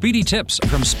more Speedy Tips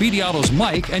from Speedy Auto's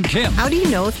Mike and Kim. How do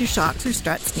you know if your shocks or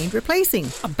struts need replacing?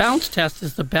 A bounce test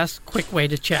is the best quick way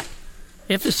to check.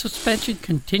 If the suspension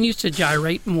continues to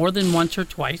gyrate more than once or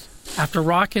twice after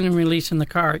rocking and releasing the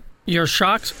car, your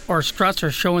shocks or struts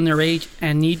are showing their age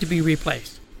and need to be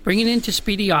replaced. Bring it into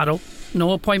Speedy Auto,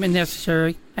 no appointment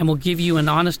necessary, and we'll give you an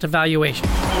honest evaluation.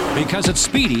 Because it's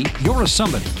Speedy, you're a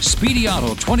somebody. Speedy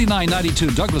Auto,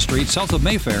 2992 Douglas Street, south of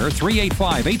Mayfair,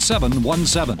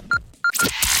 385-8717.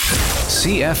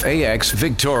 CFAX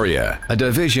Victoria, a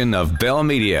division of Bell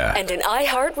Media. And an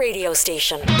iHeart radio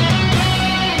station.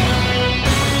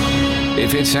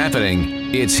 If it's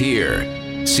happening, it's here.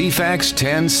 CFAX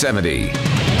 1070.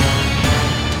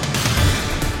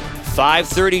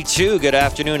 5:32. Good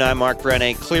afternoon. I'm Mark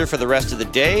Brennae. Clear for the rest of the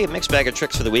day. Mixed bag of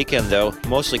tricks for the weekend, though.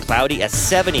 Mostly cloudy. A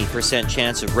 70%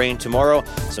 chance of rain tomorrow.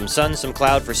 Some sun, some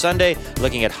cloud for Sunday.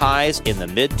 Looking at highs in the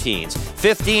mid-teens.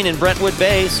 15 in Brentwood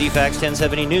Bay. CFAX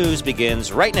 1070 News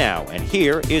begins right now. And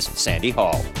here is Sandy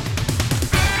Hall.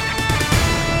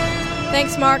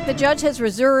 Thanks, Mark. The judge has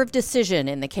reserved decision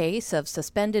in the case of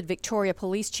suspended Victoria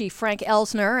Police Chief Frank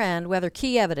Elsner and whether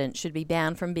key evidence should be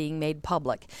banned from being made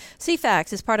public.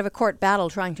 CFAX is part of a court battle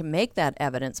trying to make that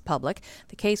evidence public.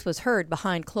 The case was heard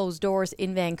behind closed doors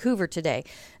in Vancouver today.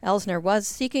 Elsner was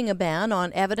seeking a ban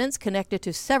on evidence connected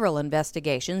to several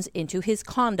investigations into his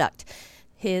conduct.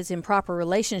 His improper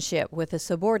relationship with a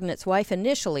subordinate's wife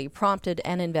initially prompted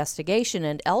an investigation,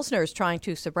 and Elsner is trying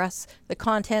to suppress the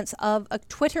contents of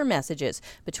Twitter messages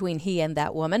between he and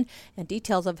that woman and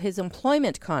details of his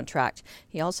employment contract.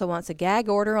 He also wants a gag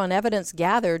order on evidence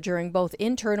gathered during both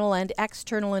internal and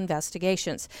external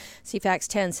investigations. CFAX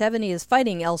 1070 is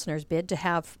fighting Elsner's bid to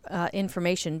have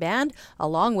information banned,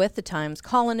 along with the Times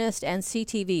Colonist and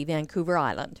CTV Vancouver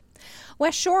Island.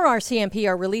 West Shore RCMP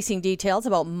are releasing details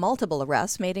about multiple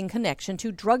arrests made in connection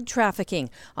to drug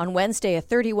trafficking. On Wednesday, a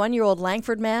 31-year-old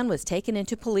Langford man was taken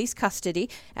into police custody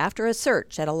after a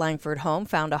search at a Langford home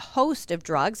found a host of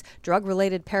drugs,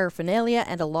 drug-related paraphernalia,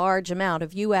 and a large amount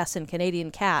of U.S. and Canadian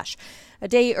cash. A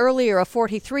day earlier, a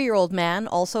 43-year-old man,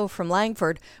 also from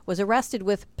Langford, was arrested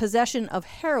with possession of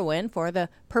heroin for the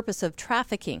purpose of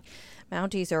trafficking.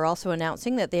 Mounties are also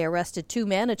announcing that they arrested two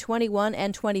men, a 21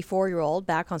 and 24-year-old,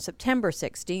 back on September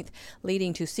 16th,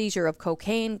 leading to seizure of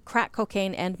cocaine, crack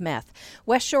cocaine, and meth.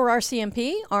 West Shore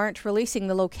RCMP aren't releasing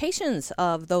the locations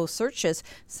of those searches,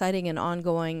 citing an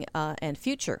ongoing and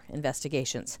future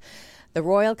investigations. The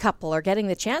royal couple are getting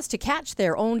the chance to catch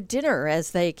their own dinner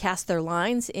as they cast their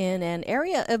lines in an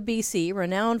area of BC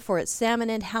renowned for its salmon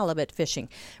and halibut fishing.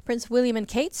 Prince William and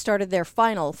Kate started their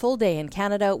final full day in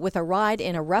Canada with a ride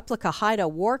in a replica Haida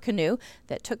war canoe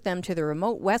that took them to the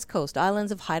remote west coast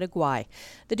islands of Haida Gwaii.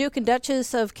 The Duke and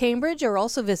Duchess of Cambridge are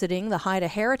also visiting the Haida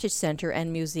Heritage Centre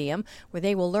and Museum, where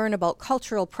they will learn about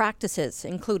cultural practices,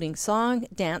 including song,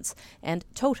 dance, and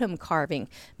totem carving.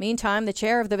 Meantime, the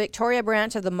chair of the Victoria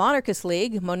branch of the Monarchist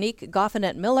League, Monique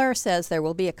Goffinet-Miller, says there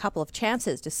will be a couple of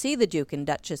chances to see the Duke and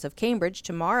Duchess of Cambridge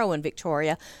tomorrow in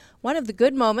Victoria. One of the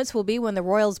good moments will be when the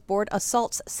Royals board a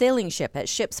Salt's sailing ship at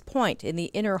Ship's Point in the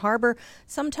Inner Harbor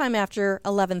sometime after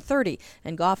 11:30.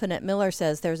 And Goffin Miller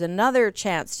says there's another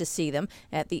chance to see them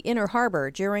at the Inner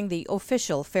Harbor during the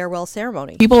official farewell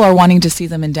ceremony. People are wanting to see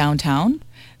them in downtown.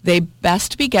 They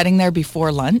best be getting there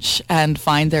before lunch and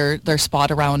find their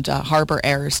spot around Harbour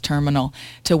Airs Terminal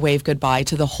to wave goodbye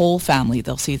to the whole family.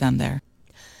 They'll see them there.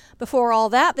 Before all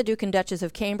that, the Duke and Duchess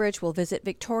of Cambridge will visit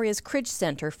Victoria's Cridge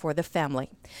Centre for the family.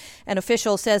 An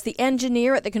official says the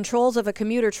engineer at the controls of a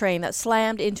commuter train that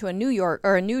slammed into a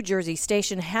New Jersey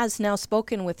station has now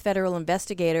spoken with federal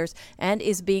investigators and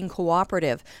is being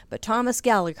cooperative. But Thomas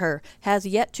Gallagher has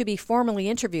yet to be formally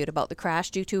interviewed about the crash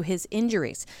due to his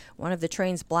injuries. One of the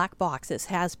train's black boxes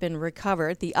has been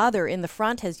recovered. The other in the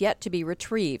front has yet to be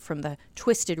retrieved from the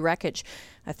twisted wreckage.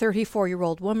 A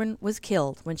 34-year-old woman was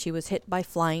killed when she was hit by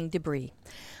flying debris.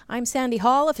 I'm Sandy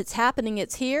Hall. If it's happening,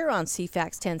 it's here on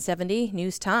CFAX 1070.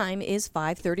 News time is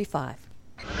 5:35.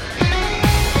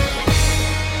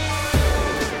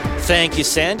 Thank you,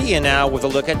 Sandy. And now with a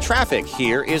look at traffic,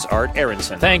 here is Art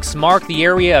Aronson. Thanks, Mark. The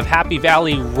area of Happy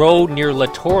Valley Road near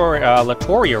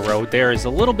Latoria Road there is a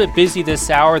little bit busy this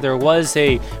hour. There was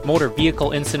a motor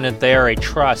vehicle incident there,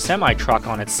 a semi-truck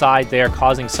on its side there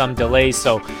causing some delays.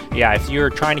 So, yeah, if you're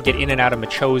trying to get in and out of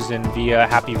Machosen via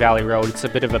Happy Valley Road, it's a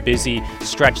bit of a busy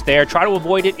stretch there. Try to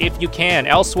avoid it if you can.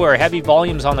 Elsewhere, heavy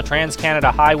volumes on the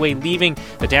Trans-Canada Highway leaving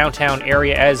the downtown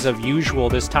area as of usual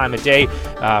this time of day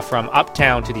from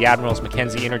uptown to the Admirals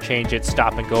Mackenzie interchange. It's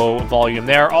stop-and-go volume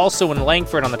there. Also in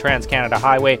Langford on the Trans-Canada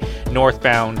Highway,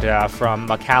 northbound from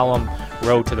McCallum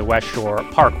Road to the West Shore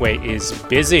Parkway is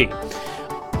busy.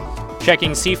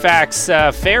 Checking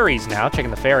CFAX ferries now,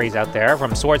 checking the ferries out there.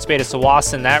 From Swartz Bay to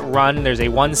Tsawwassen, that run, there's a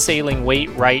one sailing wait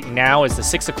right now as the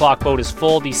 6 o'clock boat is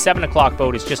full. The 7 o'clock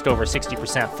boat is just over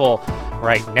 60% full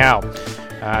right now.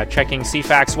 Checking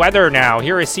CFAX weather now.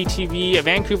 Here is CTV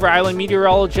Vancouver Island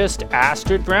meteorologist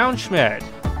Astrid Braunschmidt.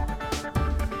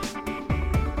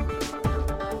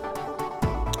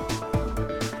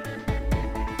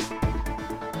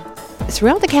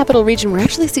 Throughout the capital region, we're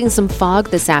actually seeing some fog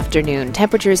this afternoon.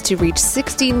 Temperatures to reach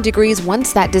 16 degrees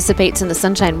once that dissipates and the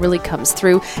sunshine really comes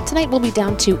through. Tonight we'll be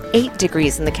down to 8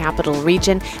 degrees in the capital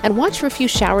region, and watch for a few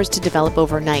showers to develop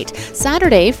overnight.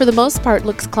 Saturday, for the most part,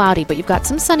 looks cloudy, but you've got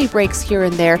some sunny breaks here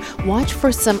and there. Watch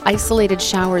for some isolated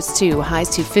showers too, highs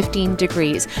to 15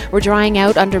 degrees. We're drying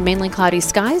out under mainly cloudy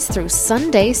skies through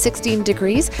Sunday, 16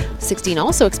 degrees. 16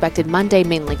 also expected Monday,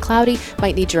 mainly cloudy.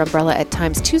 Might need your umbrella at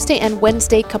times Tuesday and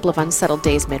Wednesday, couple of unsettled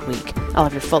days midweek. I'll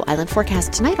have your full island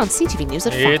forecast tonight on CTV News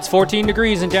at 5. It's 14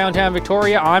 degrees in downtown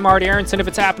Victoria. I'm Art Aronson. If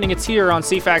it's happening, it's here on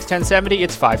CFAX 1070.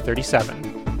 It's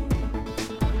 5:37.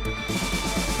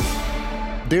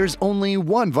 There's only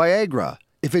one Viagra.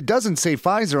 If it doesn't say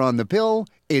Pfizer on the pill,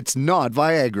 it's not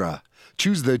Viagra.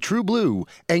 Choose the True Blue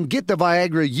and get the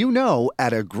Viagra you know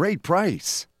at a great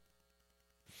price.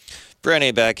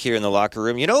 Brennae back here in the locker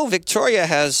room. You know, Victoria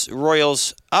has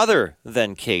Royals other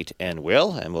than Kate and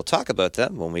Will, and we'll talk about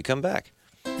them when we come back.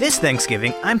 This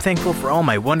Thanksgiving, I'm thankful for all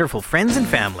my wonderful friends and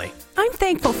family. I'm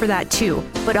thankful for that too,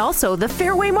 but also the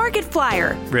Fairway Market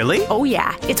Flyer. Really? Oh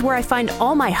yeah, it's where I find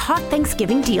all my hot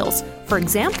Thanksgiving deals. For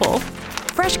example,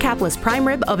 fresh capless prime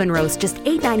rib oven roast, just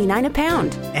 $8.99 a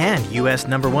pound. And U.S.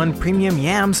 #1 premium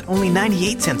yams, only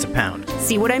 98 cents a pound.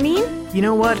 See what I mean? You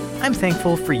know what? I'm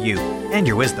thankful for you and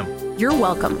your wisdom. You're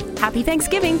welcome. Happy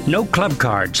Thanksgiving. No club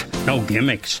cards, no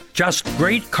gimmicks, just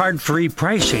great card-free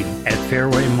pricing at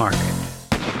Fairway Market.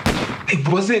 It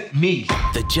wasn't me.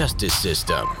 The justice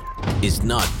system is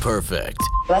not perfect.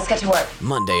 Let's get to work.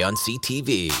 Monday on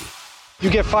CTV. You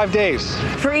get 5 days.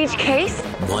 For each case?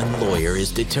 One lawyer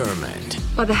is determined.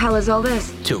 What the hell is all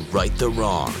this? To right the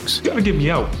wrongs. You gotta get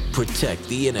me out. Protect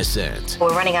the innocent.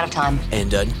 We're running out of time.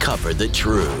 And uncover the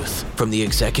truth. From the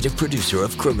executive producer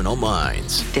of Criminal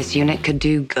Minds. This unit could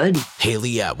do good.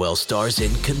 Haley Atwell stars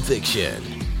in Conviction.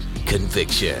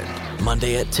 Conviction.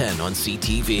 Monday at 10 on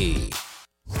CTV.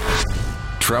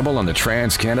 Trouble on the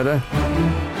Trans-Canada?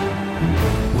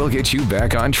 We'll get you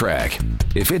back on track.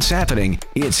 If it's happening,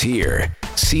 it's here.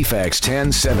 CFAX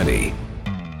 1070.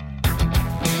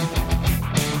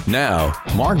 Now,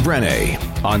 Mark Brennae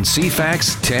on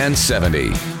CFAX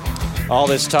 1070. All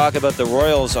this talk about the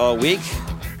Royals all week.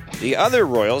 The other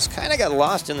Royals kind of got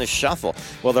lost in the shuffle.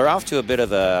 Well, they're off to a bit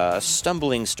of a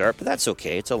stumbling start, but that's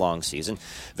okay. It's a long season.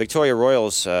 Victoria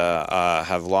Royals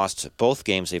have lost both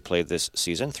games they played this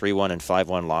season, 3-1 and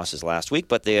 5-1 losses last week,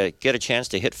 but they get a chance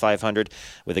to hit 500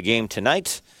 with a game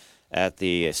tonight at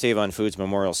the Save-On Foods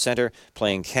Memorial Center,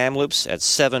 playing Kamloops at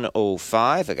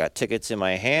 7:05. I got tickets in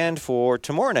my hand for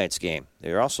tomorrow night's game.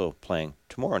 They're also playing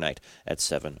tomorrow night at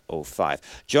 7:05.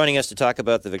 Joining us to talk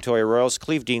about the Victoria Royals,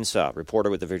 Cleve Deansaw, reporter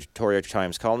with the Victoria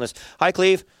Times Colonist. Hi,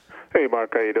 Cleve. Hey,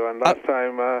 Mark, how you doing? Last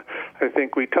time I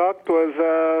think we talked was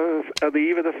the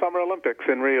eve of the Summer Olympics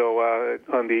in Rio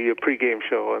on the pregame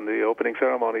show and the opening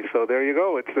ceremony. So there you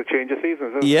go. It's the change of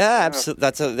seasons. Yeah,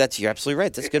 that's you're absolutely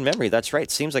right. That's a good memory. That's right.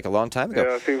 Seems like a long time ago.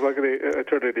 Yeah, it seems like an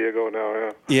eternity ago now.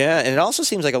 Yeah. Yeah, and it also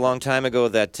seems like a long time ago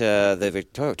that the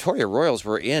Victoria Royals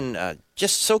were in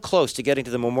just so close to getting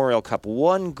to the Memorial Cup,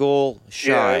 one goal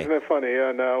shy. Yeah, isn't it funny?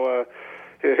 Yeah, now.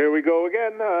 Here we go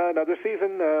again, another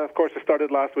season. Of course, it started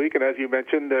last week, and as you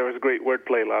mentioned, there was great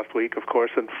wordplay last week, of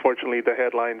course. Unfortunately, the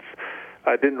headlines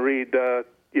didn't read, a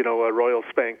royal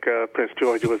spank. Prince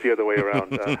George was the other way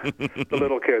around. The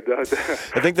little kid.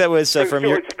 I think that was from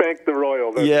George spanked the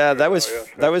royal. Yeah, that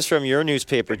was from your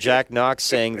newspaper, Jack Knox,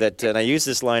 saying that, and I used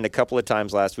this line a couple of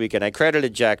times last week, and I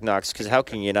credited Jack Knox, because how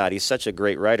can you not? He's such a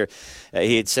great writer.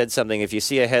 He had said something, if you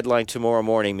see a headline tomorrow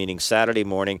morning, meaning Saturday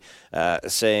morning,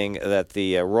 saying that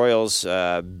the Royals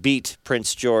beat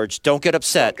Prince George, don't get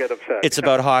upset. Don't get upset. It's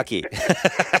about hockey.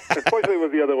 Unfortunately, it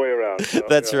was the other way around. So,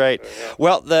 That's right. Yeah.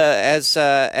 Well,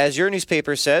 as your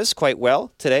newspaper says quite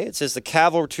well today, it says the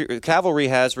cavalry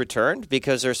has returned,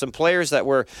 because there's some players that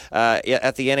were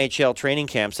at the NHL training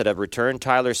camps that have returned.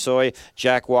 Tyler Soy,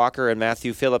 Jack Walker, and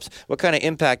Matthew Phillips. What kind of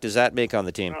impact does that make on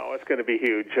the team? Oh, it's going to be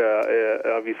huge.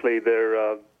 Obviously,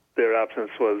 their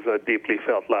absence was deeply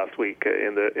felt last week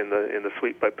in the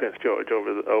sweep by Prince George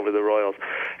over the Royals,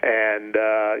 and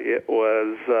it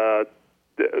was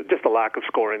just a lack of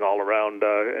scoring all around,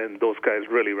 and those guys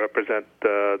really represent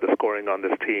the scoring on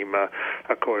this team.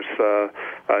 Of course,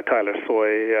 Tyler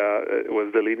Soy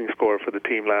was the leading scorer for the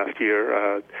team last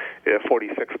year,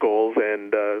 46 goals,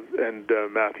 and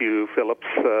Matthew Phillips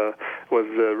was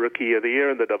the Rookie of the Year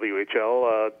in the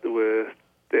WHL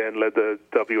and led the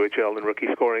WHL in rookie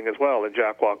scoring as well. And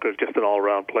Jack Walker is just an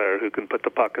all-around player who can put the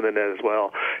puck in the net as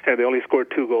well. And they only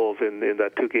scored 2 goals in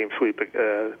that 2-game sweep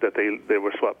that they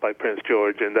were swept by Prince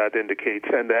George, and that indicates,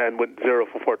 and went 0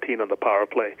 for 14 on the power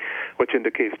play, which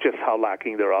indicates just how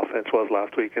lacking their offense was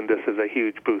last week. And this is a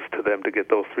huge boost to them to get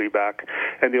those 3 back.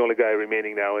 And the only guy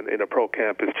remaining now in a pro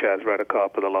camp is Chaz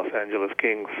Radikop of the Los Angeles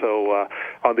Kings. So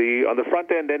on the front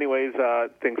end, anyways,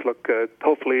 things look.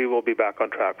 Hopefully, we'll be back on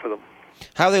track for them.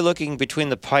 How are they looking between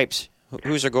the pipes?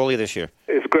 Who's their goalie this year?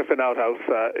 It's Griffin Outhouse,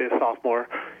 a sophomore.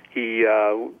 He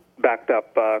backed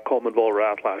up Coleman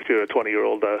Volrath last year, a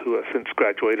 20-year-old who has since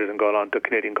graduated and gone on to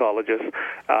Canadian colleges.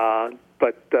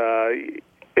 But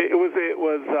it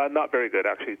was not very good,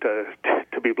 actually,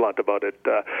 to be blunt about it.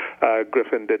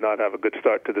 Griffin did not have a good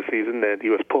start to the season, and he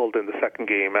was pulled in the second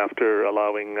game after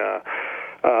allowing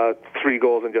 3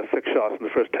 goals and just 6 shots in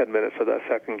the first 10 minutes of that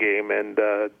second game. And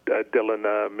Dylan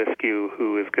Miskew,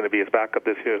 who is going to be his backup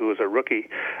this year, who is a rookie,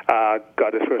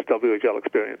 got his first WHL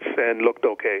experience and looked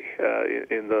okay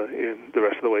in the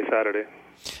rest of the way Saturday.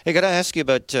 Hey, got to ask you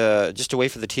about, just away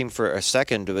from the team for a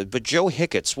second, but Joe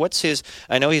Hicketts, what's his,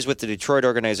 I know he's with the Detroit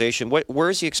organization, where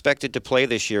is he expected to play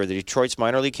this year, the Detroit's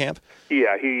minor league camp?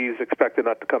 Yeah, he's expected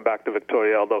not to come back to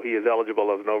Victoria, although he is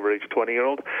eligible as an overage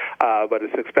 20-year-old, but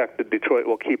it's expected Detroit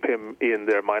will keep him in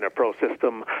their minor pro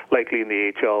system, likely in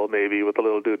the AHL, maybe with a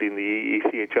little duty in the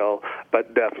ECHL,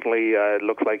 but definitely it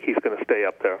looks like he's going to stay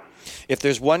up there. If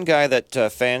there's one guy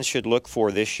that fans should look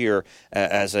for this year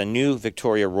as a new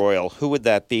Victoria Royal, who would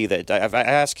that be? That I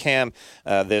asked Cam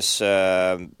this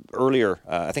earlier,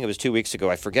 I think it was 2 weeks ago.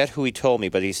 I forget who he told me,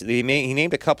 but he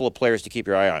named a couple of players to keep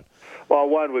your eye on. Well,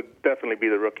 one would definitely be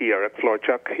the rookie Eric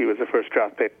Florchuk. He was the first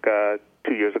draft pick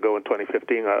 2 years ago in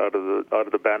 2015 out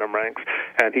of the Bantam ranks,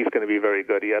 and he's going to be very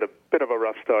good. He had a bit of a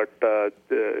rough start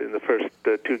in the first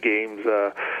 2 games.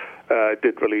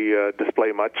 Didn't really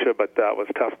display much, but that was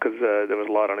tough because there was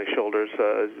a lot on his shoulders,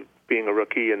 being a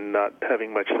rookie and not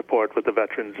having much support with the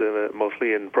veterans,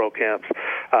 mostly in pro camps.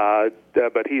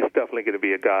 But he's definitely going to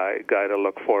be a guy to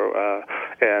look for.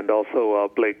 And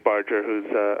also Blake Barger,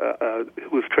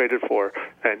 who's traded for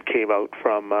and came out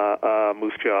from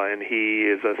Moose Jaw, and he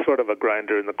is a sort of a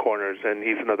grinder in the corners, and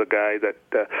he's another guy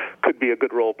that could be a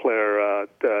good role player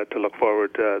to look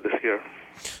forward this year.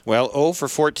 Well, 0 for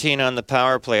 14 on the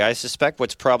power play. I suspect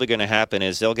what's probably going to happen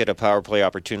is they'll get a power play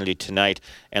opportunity tonight,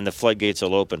 and the floodgates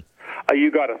will open.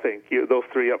 You got to think those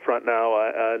 3 up front now,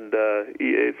 and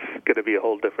it's going to be a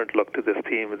whole different look to this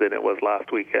team than it was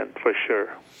last weekend for sure.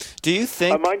 Do you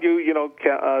think? Mind you,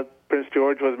 Prince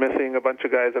George was missing a bunch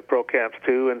of guys at pro camps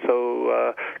too, and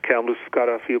so Kamloops got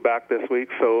a few back this week.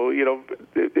 So,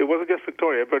 it wasn't just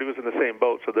Victoria. Everybody was in the same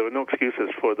boat, so there were no excuses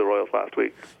for the Royals last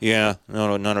week. Yeah,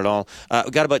 no, none at all.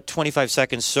 We've got about 25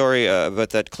 seconds. Sorry about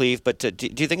that, Cleve, but do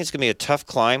you think it's going to be a tough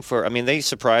climb they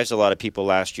surprised a lot of people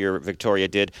last year, Victoria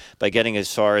did, by getting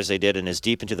as far as they did and as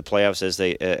deep into the playoffs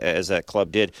as that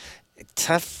club did.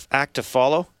 Tough act to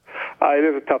follow? It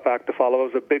is a tough act to follow.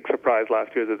 It was a big surprise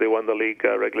last year that they won the league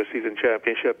regular season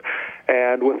championship,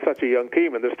 and with such a young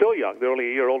team, and they're still young. They're only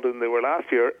a year older than they were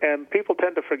last year, and people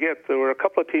tend to forget there were a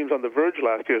couple of teams on the verge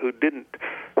last year who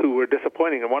were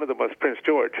disappointing, and one of them was Prince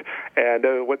George. And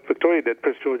what Victoria did,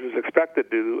 Prince George was expected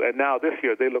to do, and now this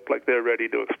year they look like they're ready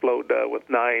to explode with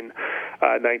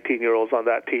 19-year-olds on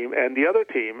that team. And the other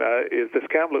team is this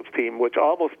Kamloops team, which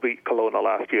almost beat Kelowna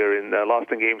last year and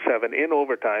lost in Game 7 in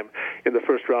overtime in the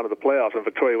first round of the playoffs, and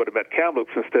Victoria would have met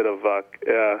Kamloops instead of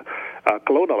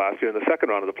Kelowna last year in the second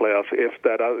round of the playoffs if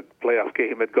that other playoff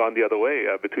game had gone the other way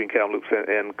between Kamloops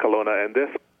and Kelowna. And this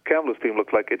Kamloops team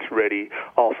looks like it's ready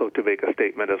also to make a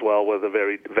statement as well with a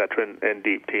very veteran and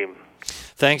deep team.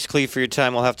 Thanks, Cleve, for your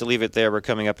time. We'll have to leave it there. We're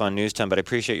coming up on news time, but I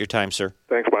appreciate your time, sir.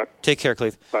 Thanks, Mark. Take care,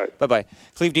 Cleve. Bye. Bye-bye.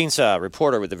 Cleve Diensa,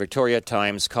 reporter with the Victoria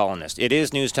Times Colonist. It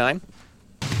is news time.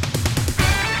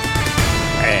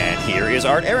 And here is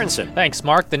Art Aronson. Thanks,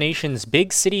 Mark. The nation's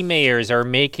big city mayors are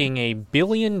making a $1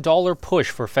 billion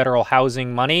push for federal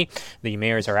housing money. The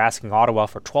mayors are asking Ottawa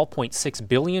for $12.6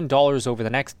 billion over the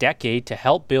next decade to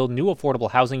help build new affordable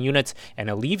housing units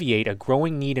and alleviate a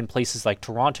growing need in places like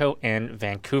Toronto and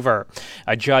Vancouver.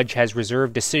 A judge has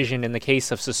reserved decision in the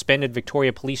case of suspended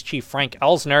Victoria Police Chief Frank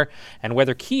Elsner and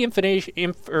whether key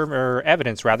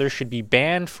evidence should be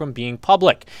banned from being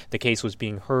public. The case was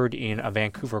being heard in a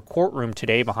Vancouver courtroom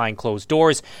today behind closed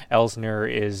doors. Elsner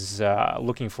is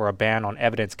looking for a ban on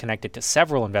evidence connected to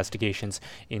several investigations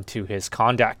into his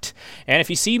conduct. And if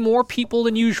you see more people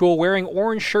than usual wearing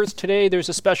orange shirts today, there's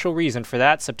a special reason for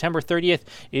that. September 30th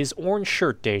is Orange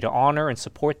Shirt Day to honor and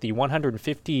support the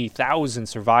 150,000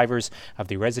 survivors of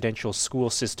the residential school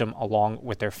system along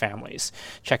with their families.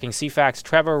 Checking CFAX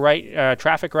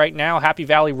traffic right now. Happy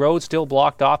Valley Road still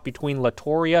blocked off between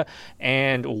Latoria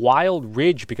and Wild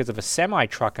Ridge because of a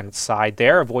semi-truck on its side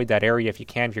there. Avoid that area if you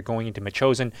can. If you're going into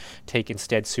Metchosin, take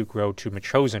instead Souk Road to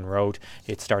Metchosin Road.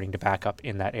 It's starting to back up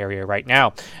in that area right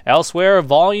now. Elsewhere,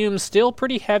 volume still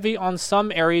pretty heavy on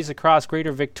some areas across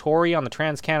Greater Victoria on the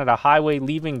Trans-Canada Highway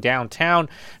leaving downtown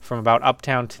from about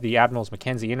Uptown to the Admirals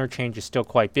Mackenzie interchange is still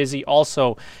quite busy.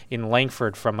 Also in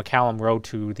Langford from McCallum Road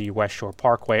to the West Shore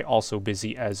Parkway, also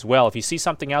busy as well. If you see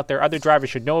something out there other drivers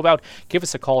should know about, give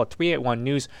us a call at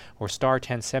 381-NEWS or star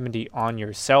 1070 on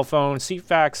your cell phone.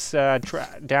 CFAX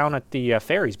down at the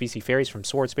ferries, BC Ferries from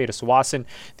Swords Bay to Tsawwassen.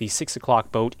 The 6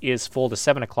 o'clock boat is full. The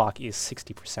 7 o'clock is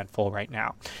 60% full right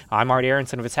now. I'm Art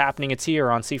Aronson. If it's happening, it's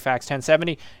here on CFAX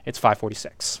 1070. It's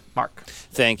 5:46. Mark.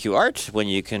 Thank you, Art. When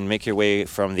you can make your way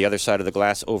from the other side of the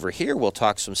glass over here, we'll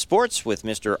talk some sports with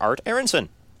Mr. Art Aronson.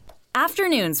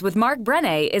 Afternoons with Mark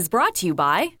Brennae is brought to you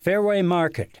by Fairway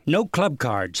Market. No club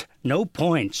cards, no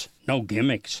points, no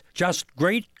gimmicks. Just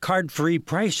great card-free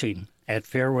pricing at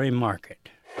Fairway Market.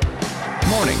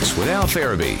 Mornings with Al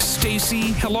Farabee.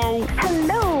 Stacy, hello.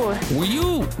 Hello. Were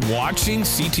you watching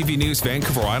CTV News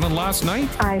Vancouver Island last night?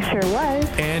 I sure was.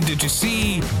 And did you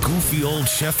see goofy old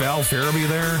Chef Al Farabee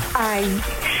there? I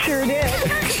sure did.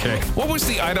 Okay. What was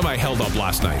the item I held up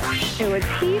last night? It was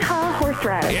hee-haw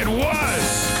horseradish. It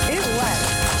was! It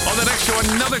was. On the next show,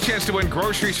 another chance to win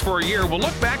groceries for a year. We'll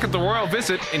look back at the Royal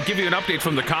Visit and give you an update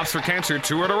from the Cops for Cancer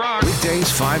Tour to Rock.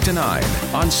 Weekdays 5 to 9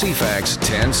 on CFAX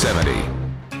 1070.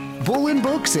 Bullen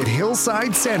Books at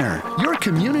Hillside Center, your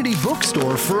community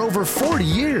bookstore for over 40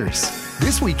 years.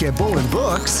 This week at Bullen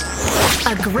Books.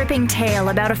 A gripping tale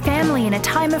about a family in a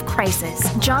time of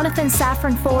crisis. Jonathan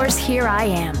Safran Foer's Here I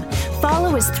Am.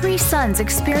 Follow as 3 sons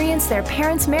experience their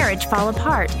parents' marriage fall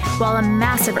apart while a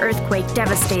massive earthquake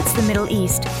devastates the Middle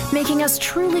East, making us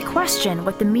truly question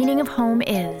what the meaning of home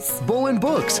is. Bullen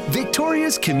Books,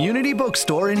 Victoria's community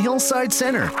bookstore in Hillside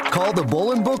Center. Call the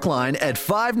Bullen Book Line at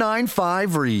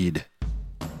 595-READ.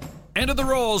 End of the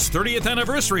Rolls 30th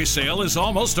anniversary sale is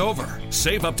almost over.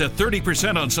 Save up to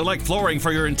 30% on select flooring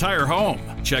for your entire home.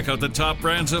 Check out the top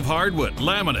brands of hardwood,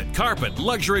 laminate, carpet,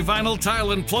 luxury vinyl,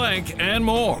 tile and plank, and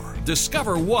more.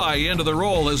 Discover why End of the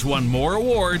Roll has won more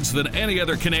awards than any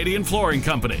other Canadian flooring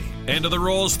company. End of the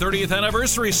Roll's 30th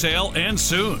anniversary sale ends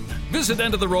soon. Visit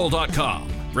endoftheroll.com.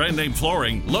 Brand name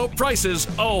flooring, low prices,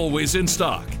 always in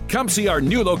stock. Come see our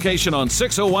new location on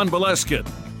 601 Boleskine.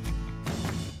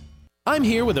 I'm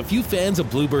here with a few fans of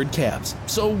Bluebird cabs.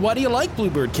 So why do you like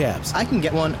Bluebird cabs? I can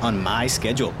get one on my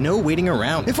schedule. No waiting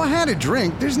around. If I had a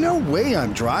drink, there's no way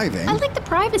I'm driving. I like the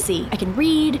privacy. I can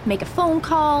read, make a phone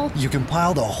call. You can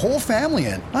pile the whole family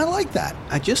in. I like that.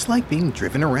 I just like being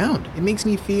driven around. It makes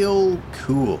me feel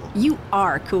cool. You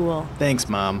are cool. Thanks,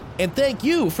 Mom. And thank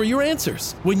you for your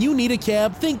answers. When you need a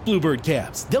cab, think Bluebird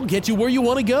cabs. They'll get you where you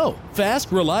want to go.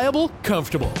 Fast, reliable,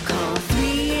 comfortable. Call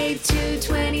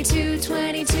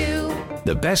 382-2222.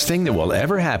 The best thing that will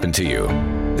ever happen to you.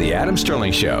 The Adam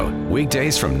Sterling Show,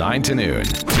 weekdays from 9 to noon.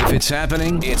 If it's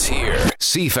happening, it's here.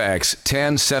 CFAX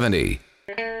 1070.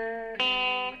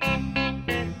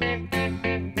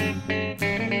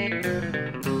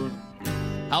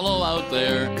 Hello out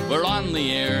there. We're on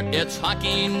the air. It's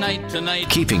hockey night tonight.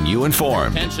 Keeping you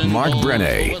informed. Mark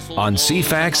Brennae on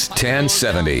CFAX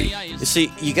 1070. You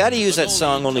see, you got to use that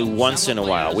song only once in a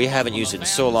while. We haven't used it in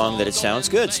so long that it sounds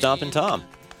good, Stompin' Tom.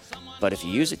 But if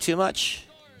you use it too much,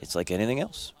 it's like anything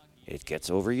else. It gets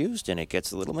overused and it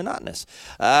gets a little monotonous.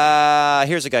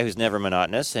 Here's a guy who's never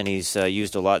monotonous, and he's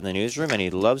used a lot in the newsroom, and he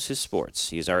loves his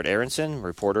sports. He's Art Aronson,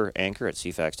 reporter, anchor at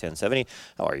CFAX 1070.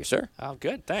 How are you, sir? Oh,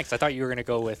 good, thanks. I thought you were going to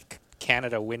go with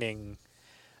Canada winning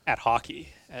at hockey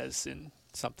as in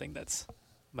something that's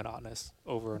monotonous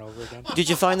over and over again. Did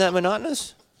you find that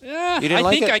monotonous? Yeah, you didn't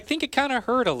like it? I think it kind of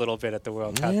hurt a little bit at the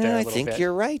World Cup. Yeah, there a I little think bit,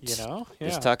 you're right. You know, I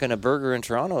was talking to Berger in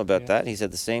Toronto about that. He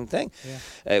said the same thing. Yeah.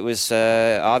 It was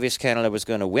obvious Canada was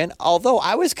going to win. Although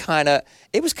it was kind of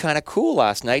cool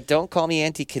last night. Don't call me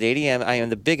anti-Canadian. I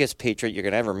am the biggest patriot you're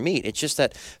going to ever meet. It's just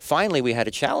that finally we had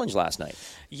a challenge last night.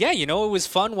 Yeah, it was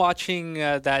fun watching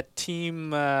that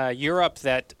team Europe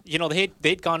that,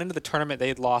 they'd gone into the tournament. They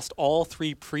had lost all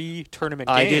 3 pre-tournament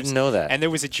games. I didn't know that. And there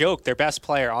was a joke. Their best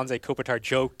player, Anze Kopitar,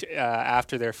 joked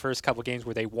after their first couple games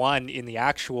where they won in the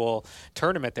actual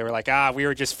tournament. They were like, we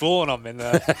were just fooling them in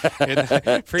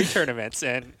the pre-tournaments.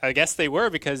 And I guess they were,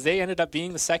 because they ended up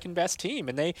being the second best team.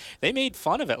 And they made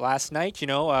fun of it last night,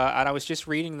 and I was just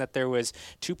reading that there was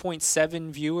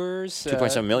 2.7 viewers.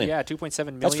 2.7 million. Yeah, 2.7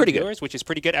 million That's pretty viewers, good. which is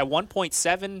pretty good. At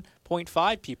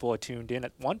 1.7.5 people are tuned in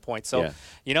at one point. So,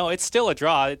 it's still a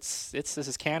draw. This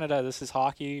is Canada. This is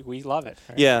hockey. We love it.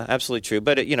 Right? Yeah, absolutely true.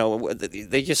 But,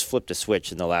 they just flipped a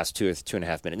switch in the last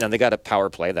 2.5 minutes. Now, they got a power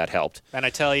play. That helped. And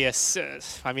I tell you, I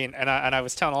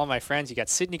was telling all my friends, you got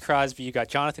Sidney Crosby, you got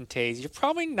Jonathan Toews. You're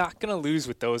probably not going to lose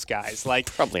with those guys. Like,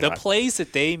 probably the not. Plays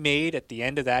that they made at the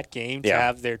end of that game to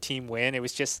have their team win, it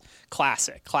was just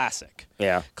classic.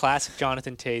 Yeah. Classic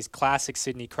Jonathan Toews, classic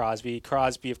Sidney Crosby.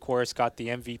 Crosby, of course, got the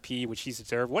MVP, which he's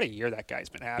deserved. What a year that guy's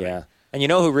been having. Yeah. And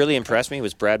who really impressed me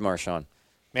was Brad Marchand.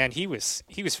 Man, he was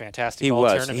fantastic. He all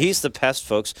was. tournament. He's the pest,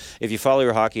 folks. If you follow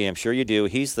your hockey, I'm sure you do.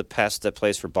 He's the pest that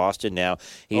plays for Boston now.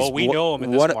 We know him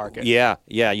in this market. Yeah,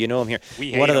 you know him here.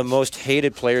 We hate one of the him. most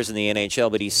hated players in the NHL,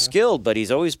 but he's skilled. But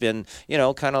he's always been,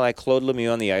 kind of like Claude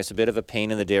Lemieux on the ice, a bit of a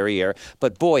pain in the derriere.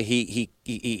 But boy,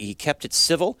 he kept it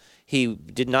civil. He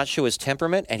did not show his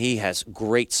temperament, and he has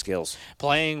great skills.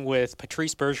 Playing with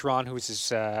Patrice Bergeron, who's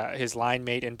his line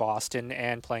mate in Boston,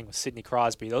 and playing with Sidney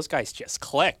Crosby, those guys just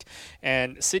clicked.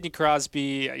 And Sidney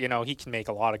Crosby, he can make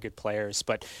a lot of good players,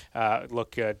 but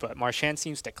look good. But Marchand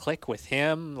seems to click with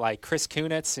him, like Chris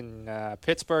Kunitz in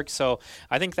Pittsburgh. So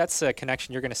I think that's a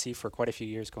connection you're going to see for quite a few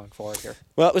years going forward here.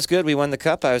 Well, it was good. We won the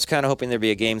Cup. I was kind of hoping there'd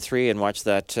be a Game 3 and watch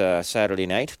that Saturday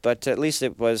night, but at least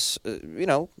it was,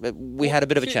 we had a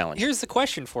bit of a challenge. Here's the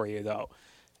question for you, though.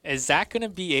 Is that going to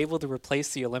be able to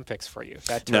replace the Olympics for you,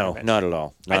 that No, tournament? not at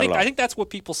all. I think that's what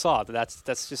people saw.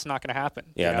 That's just not going to happen.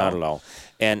 Yeah, not at all.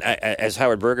 And as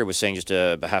Howard Berger was saying just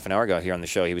a half an hour ago here on the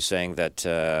show, he was saying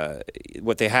that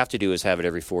what they have to do is have it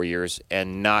every 4 years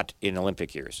and not in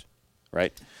Olympic years,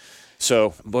 right?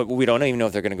 So, but we don't even know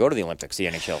if they're going to go to the Olympics, the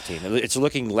NHL team. It's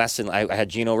looking less than. I had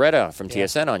Gino Reda from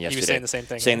TSN on yesterday. He was saying the same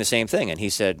thing. Saying the same thing, and he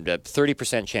said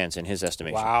 30% chance in his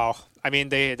estimation. Wow. I mean,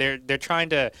 they're trying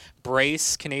to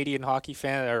brace Canadian hockey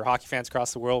fans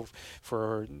across the world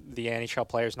for the NHL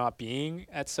players not being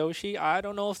at Sochi. I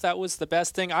don't know if that was the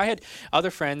best thing. I had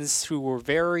other friends who were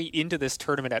very into this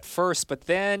tournament at first, but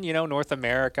then, North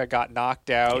America got knocked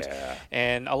out. Yeah.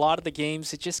 And a lot of the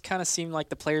games, it just kind of seemed like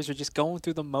the players were just going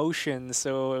through the motions.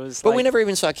 So it was But we never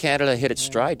even saw Canada hit its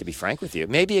stride, to be frank with you.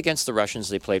 Maybe against the Russians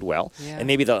they played well, and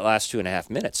maybe the last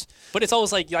 2.5 minutes. But it's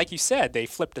always like you said, they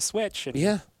flipped a switch.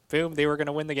 And, boom, they were going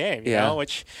to win the game. You know,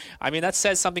 which, I mean, that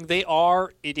says something.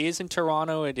 It is in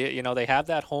Toronto. They have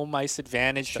that home ice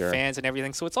advantage, the fans and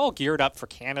everything. So it's all geared up for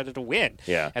Canada to win.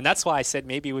 Yeah. And that's why I said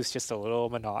maybe it was just a little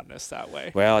monotonous that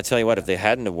way. Well, I tell you what, if they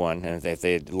hadn't have won and if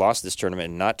they had lost this tournament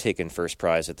and not taken first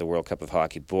prize at the World Cup of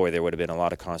Hockey, boy, there would have been a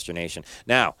lot of consternation.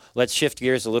 Now, let's shift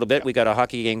gears a little bit. We got a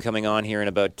hockey game coming on here in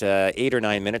about 8 or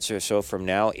 9 minutes or so from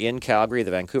now in Calgary.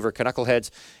 The Vancouver Knuckleheads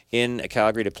in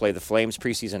Calgary to play the Flames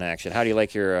preseason action. How do you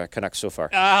like your Canucks so far?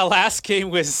 Last game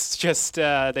was just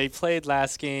they played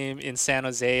last game in San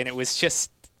Jose, and it was just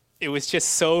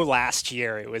so last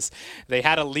year. They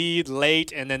had a lead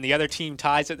late, and then the other team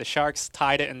ties it. The Sharks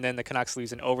tied it, and then the Canucks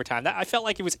lose in overtime. I felt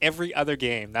like it was every other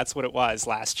game. That's what it was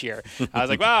last year. I was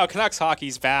like, wow, Canucks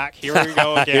hockey's back. Here we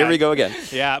go again. Here we go again.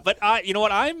 Yeah, but you know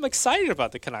what? I'm excited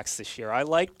about the Canucks this year. I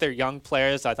like their young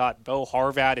players. I thought Bo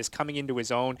Horvat is coming into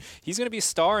his own. He's going to be a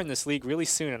star in this league really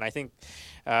soon, and I think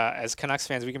as Canucks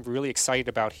fans, we can be really excited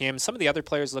about him. Some of the other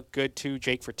players look good too.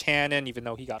 Jake Virtanen, even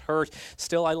though he got hurt,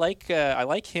 still I like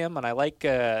him, and I like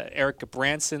Eric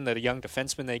Branson, the young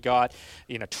defenseman they got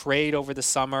in a trade over the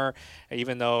summer.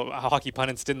 Even though hockey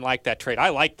pundits didn't like that trade, I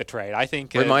like the trade. I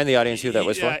think remind the audience who that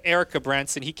was for. Eric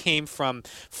Branson. He came from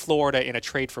Florida in a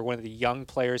trade for one of the young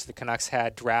players the Canucks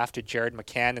had drafted, Jared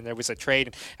McCann, and there was a trade.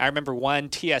 And I remember one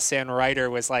TSN writer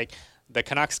was like, the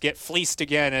Canucks get fleeced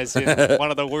again as in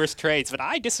one of the worst trades. But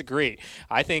I disagree.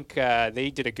 I think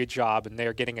they did a good job, and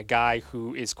they're getting a guy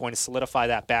who is going to solidify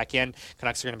that back end.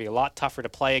 Canucks are going to be a lot tougher to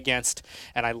play against.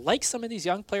 And I like some of these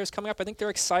young players coming up. I think they're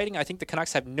exciting. I think the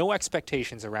Canucks have no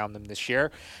expectations around them this year.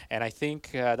 And I think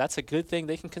that's a good thing.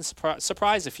 They can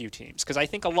surprise a few teams, because I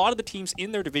think a lot of the teams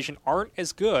in their division aren't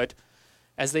as good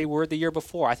as they were the year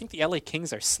before. I think the LA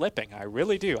Kings are slipping. I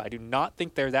really do. I do not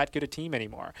think they're that good a team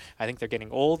anymore. I think they're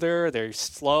getting older. They're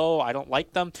slow. I don't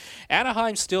like them.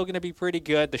 Anaheim's still going to be pretty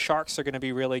good. The Sharks are going to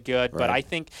be really good. Right. But I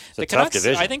think the Canucks. Tough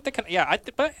division. I think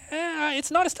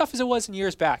it's not as tough as it was in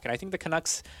years back. And I think the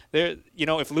Canucks,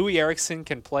 if Louis Eriksson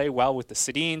can play well with the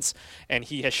Sedins, and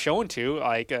he has shown to,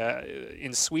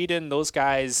 in Sweden, those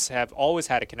guys have always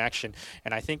had a connection.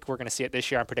 And I think we're going to see it this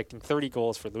year. I'm predicting 30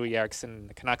 goals for Louis Eriksson.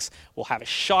 The Canucks will have a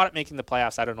shot at making the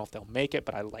playoffs. I don't know if they'll make it,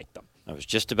 but I like them. I was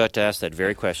just about to ask that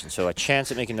very question. So a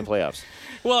chance at making the playoffs.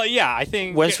 Well, yeah, I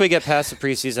think once we get past the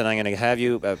preseason, I'm going to have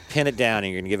you pin it down,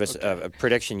 and you're going to give us a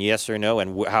prediction, yes or no,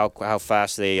 and how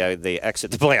fast they exit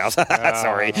the playoffs.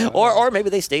 Sorry, or maybe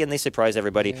they stay and they surprise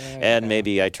everybody, and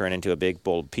maybe I turn into a big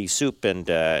bowl of pea soup and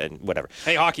whatever.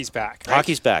 Hey, hockey's back. Right?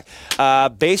 Hockey's back.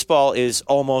 Baseball is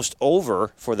almost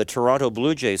over for the Toronto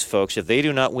Blue Jays, folks. If they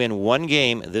do not win one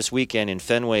game this weekend in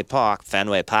Fenway Park,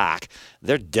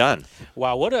 they're done.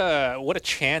 Wow, what a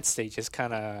chance they just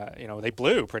kind of, they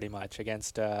blew pretty much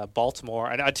against Baltimore,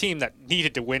 and a team that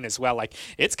needed to win as well. Like,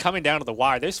 it's coming down to the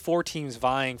wire. There's 4 teams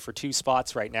vying for 2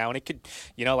 spots right now, and it could,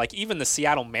 even the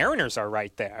Seattle Mariners are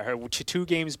right there, 2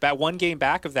 games back, 1 game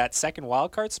back of that second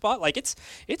wild card spot. Like,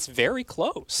 it's very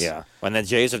close. Yeah, and the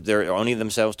Jays they're only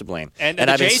themselves to blame. And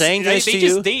I've been saying this to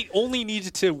you. They only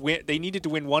needed to win. They needed to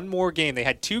win one more game. They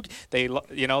had 2.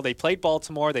 They played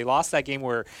Baltimore. They lost that game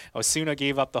where Osuna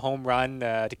gave up the home run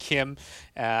to Kim.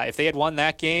 If they had won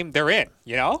that game, they're in.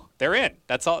 They're in.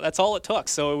 That's all it took.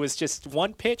 So it was just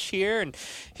one pitch here, and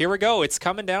here we go. It's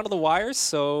coming down to the wires.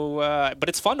 So, but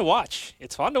it's fun to watch.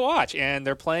 It's fun to watch, and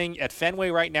they're playing at Fenway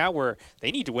right now, where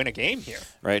they need to win a game here.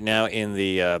 Right now, in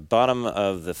the bottom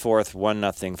of the 4th,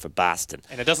 1-0 for Boston.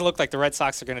 And it doesn't look like the Red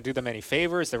Sox are going to do them any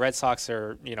favors. The Red Sox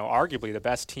are, arguably the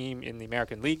best team in the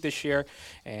American League this year,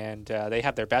 and they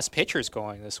have their best pitchers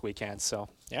going this weekend. So,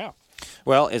 yeah.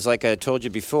 Well, it's like I told you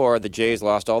before, the Jays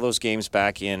lost all those games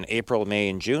back in April, May,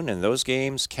 and June, and those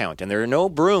games count. And there are no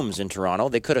brooms in Toronto.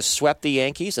 They could have swept the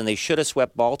Yankees, and they should have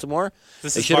swept Baltimore.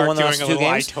 This they is should have Mark won those doing a 2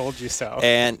 little games. I told you so.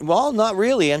 And, well, not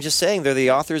really. I'm just saying they're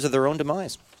the authors of their own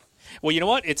demise. Well, you know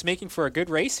what? It's making for a good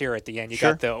race here at the end. You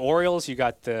got the Orioles, you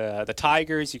got the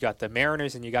Tigers, you got the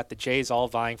Mariners, and you got the Jays all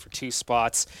vying for 2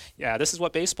 spots. Yeah, this is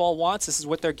what baseball wants. This is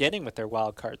what they're getting with their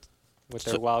wild card.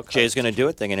 Jay's going to do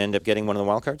it? They're going to end up getting one of the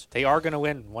wild cards? They are going to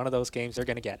win one of those games. They're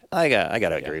going to get it. I got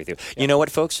to agree with you. Yeah. You know what,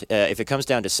 folks? If it comes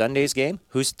down to Sunday's game,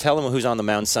 tell them who's on the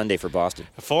mound Sunday for Boston.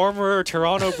 Former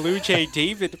Toronto Blue Jay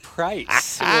David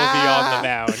Price will be on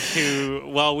the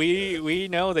mound. We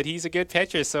know that he's a good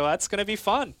pitcher, so that's going to be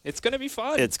fun. It's going to be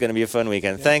fun. It's going to be a fun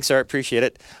weekend. Yeah. Thanks, Art. Appreciate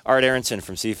it. Art Aronson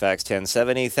from CFAX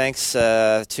 1070. Thanks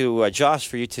to Josh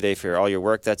for you today for all your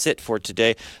work. That's it for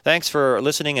today. Thanks for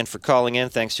listening and for calling in.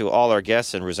 Thanks to all our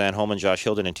guests and Roseanne Holman, Josh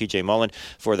Hilden, and TJ Mullen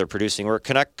for their producing work.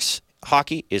 Canucks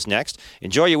hockey is next.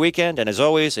 Enjoy your weekend, and as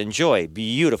always, enjoy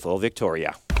beautiful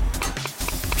Victoria.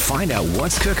 Find out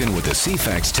what's cooking with the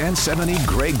CFAX 1070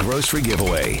 Great Grocery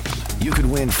Giveaway. You could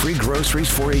win free groceries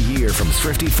for a year from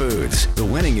Thrifty Foods. The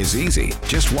winning is easy.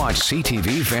 Just watch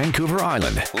CTV Vancouver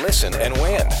Island. Listen and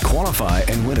win. Qualify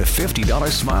and win a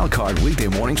 $50 Smile Card weekday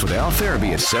mornings with Al Therapy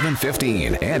at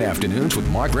 7:15 and afternoons with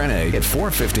Mark Brennae at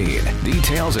 4:15.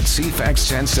 Details at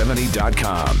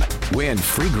CFAX1070.com. Win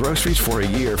free groceries for a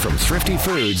year from Thrifty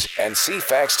Foods and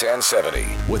CFAX 1070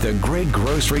 with a Great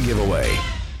Grocery Giveaway.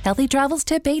 Healthy Travels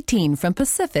Tip 18 from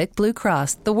Pacific Blue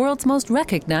Cross, the world's most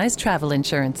recognized travel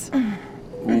insurance.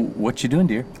 What you doing,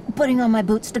 dear? Putting on my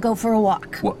boots to go for a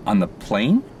walk. What, on the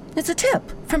plane? It's a tip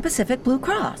from Pacific Blue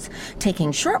Cross.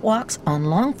 Taking short walks on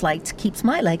long flights keeps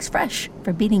my legs fresh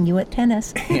for beating you at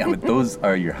tennis. Yeah, but those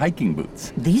are your hiking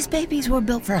boots. These babies were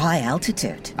built for high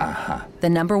altitude. Aha. The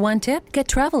number one tip, get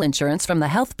travel insurance from the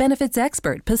health benefits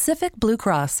expert, Pacific Blue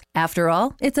Cross. After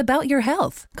all, it's about your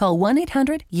health. Call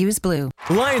 1-800-USE-BLUE.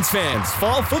 Lions fans,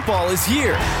 fall football is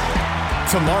here.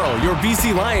 Tomorrow, your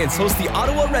BC Lions host the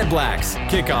Ottawa Redblacks.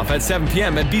 Kickoff at 7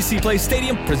 p.m. at BC Place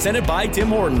Stadium, presented by Tim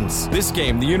Hortons. This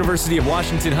game, the University of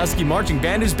Washington Husky Marching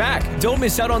Band is back. Don't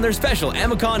miss out on their special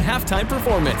Amicon halftime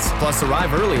performance. Plus,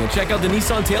 arrive early and check out the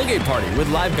Nissan Tailgate Party with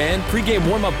live band, pregame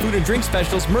warm-up food and drink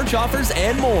specials, merch offers,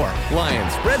 and more.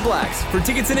 Lions, Redblacks. For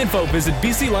tickets and info, visit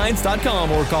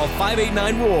bclions.com or call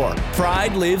 589-ROAR.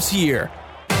 Pride lives here.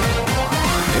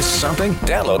 Miss something?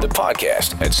 Download the podcast at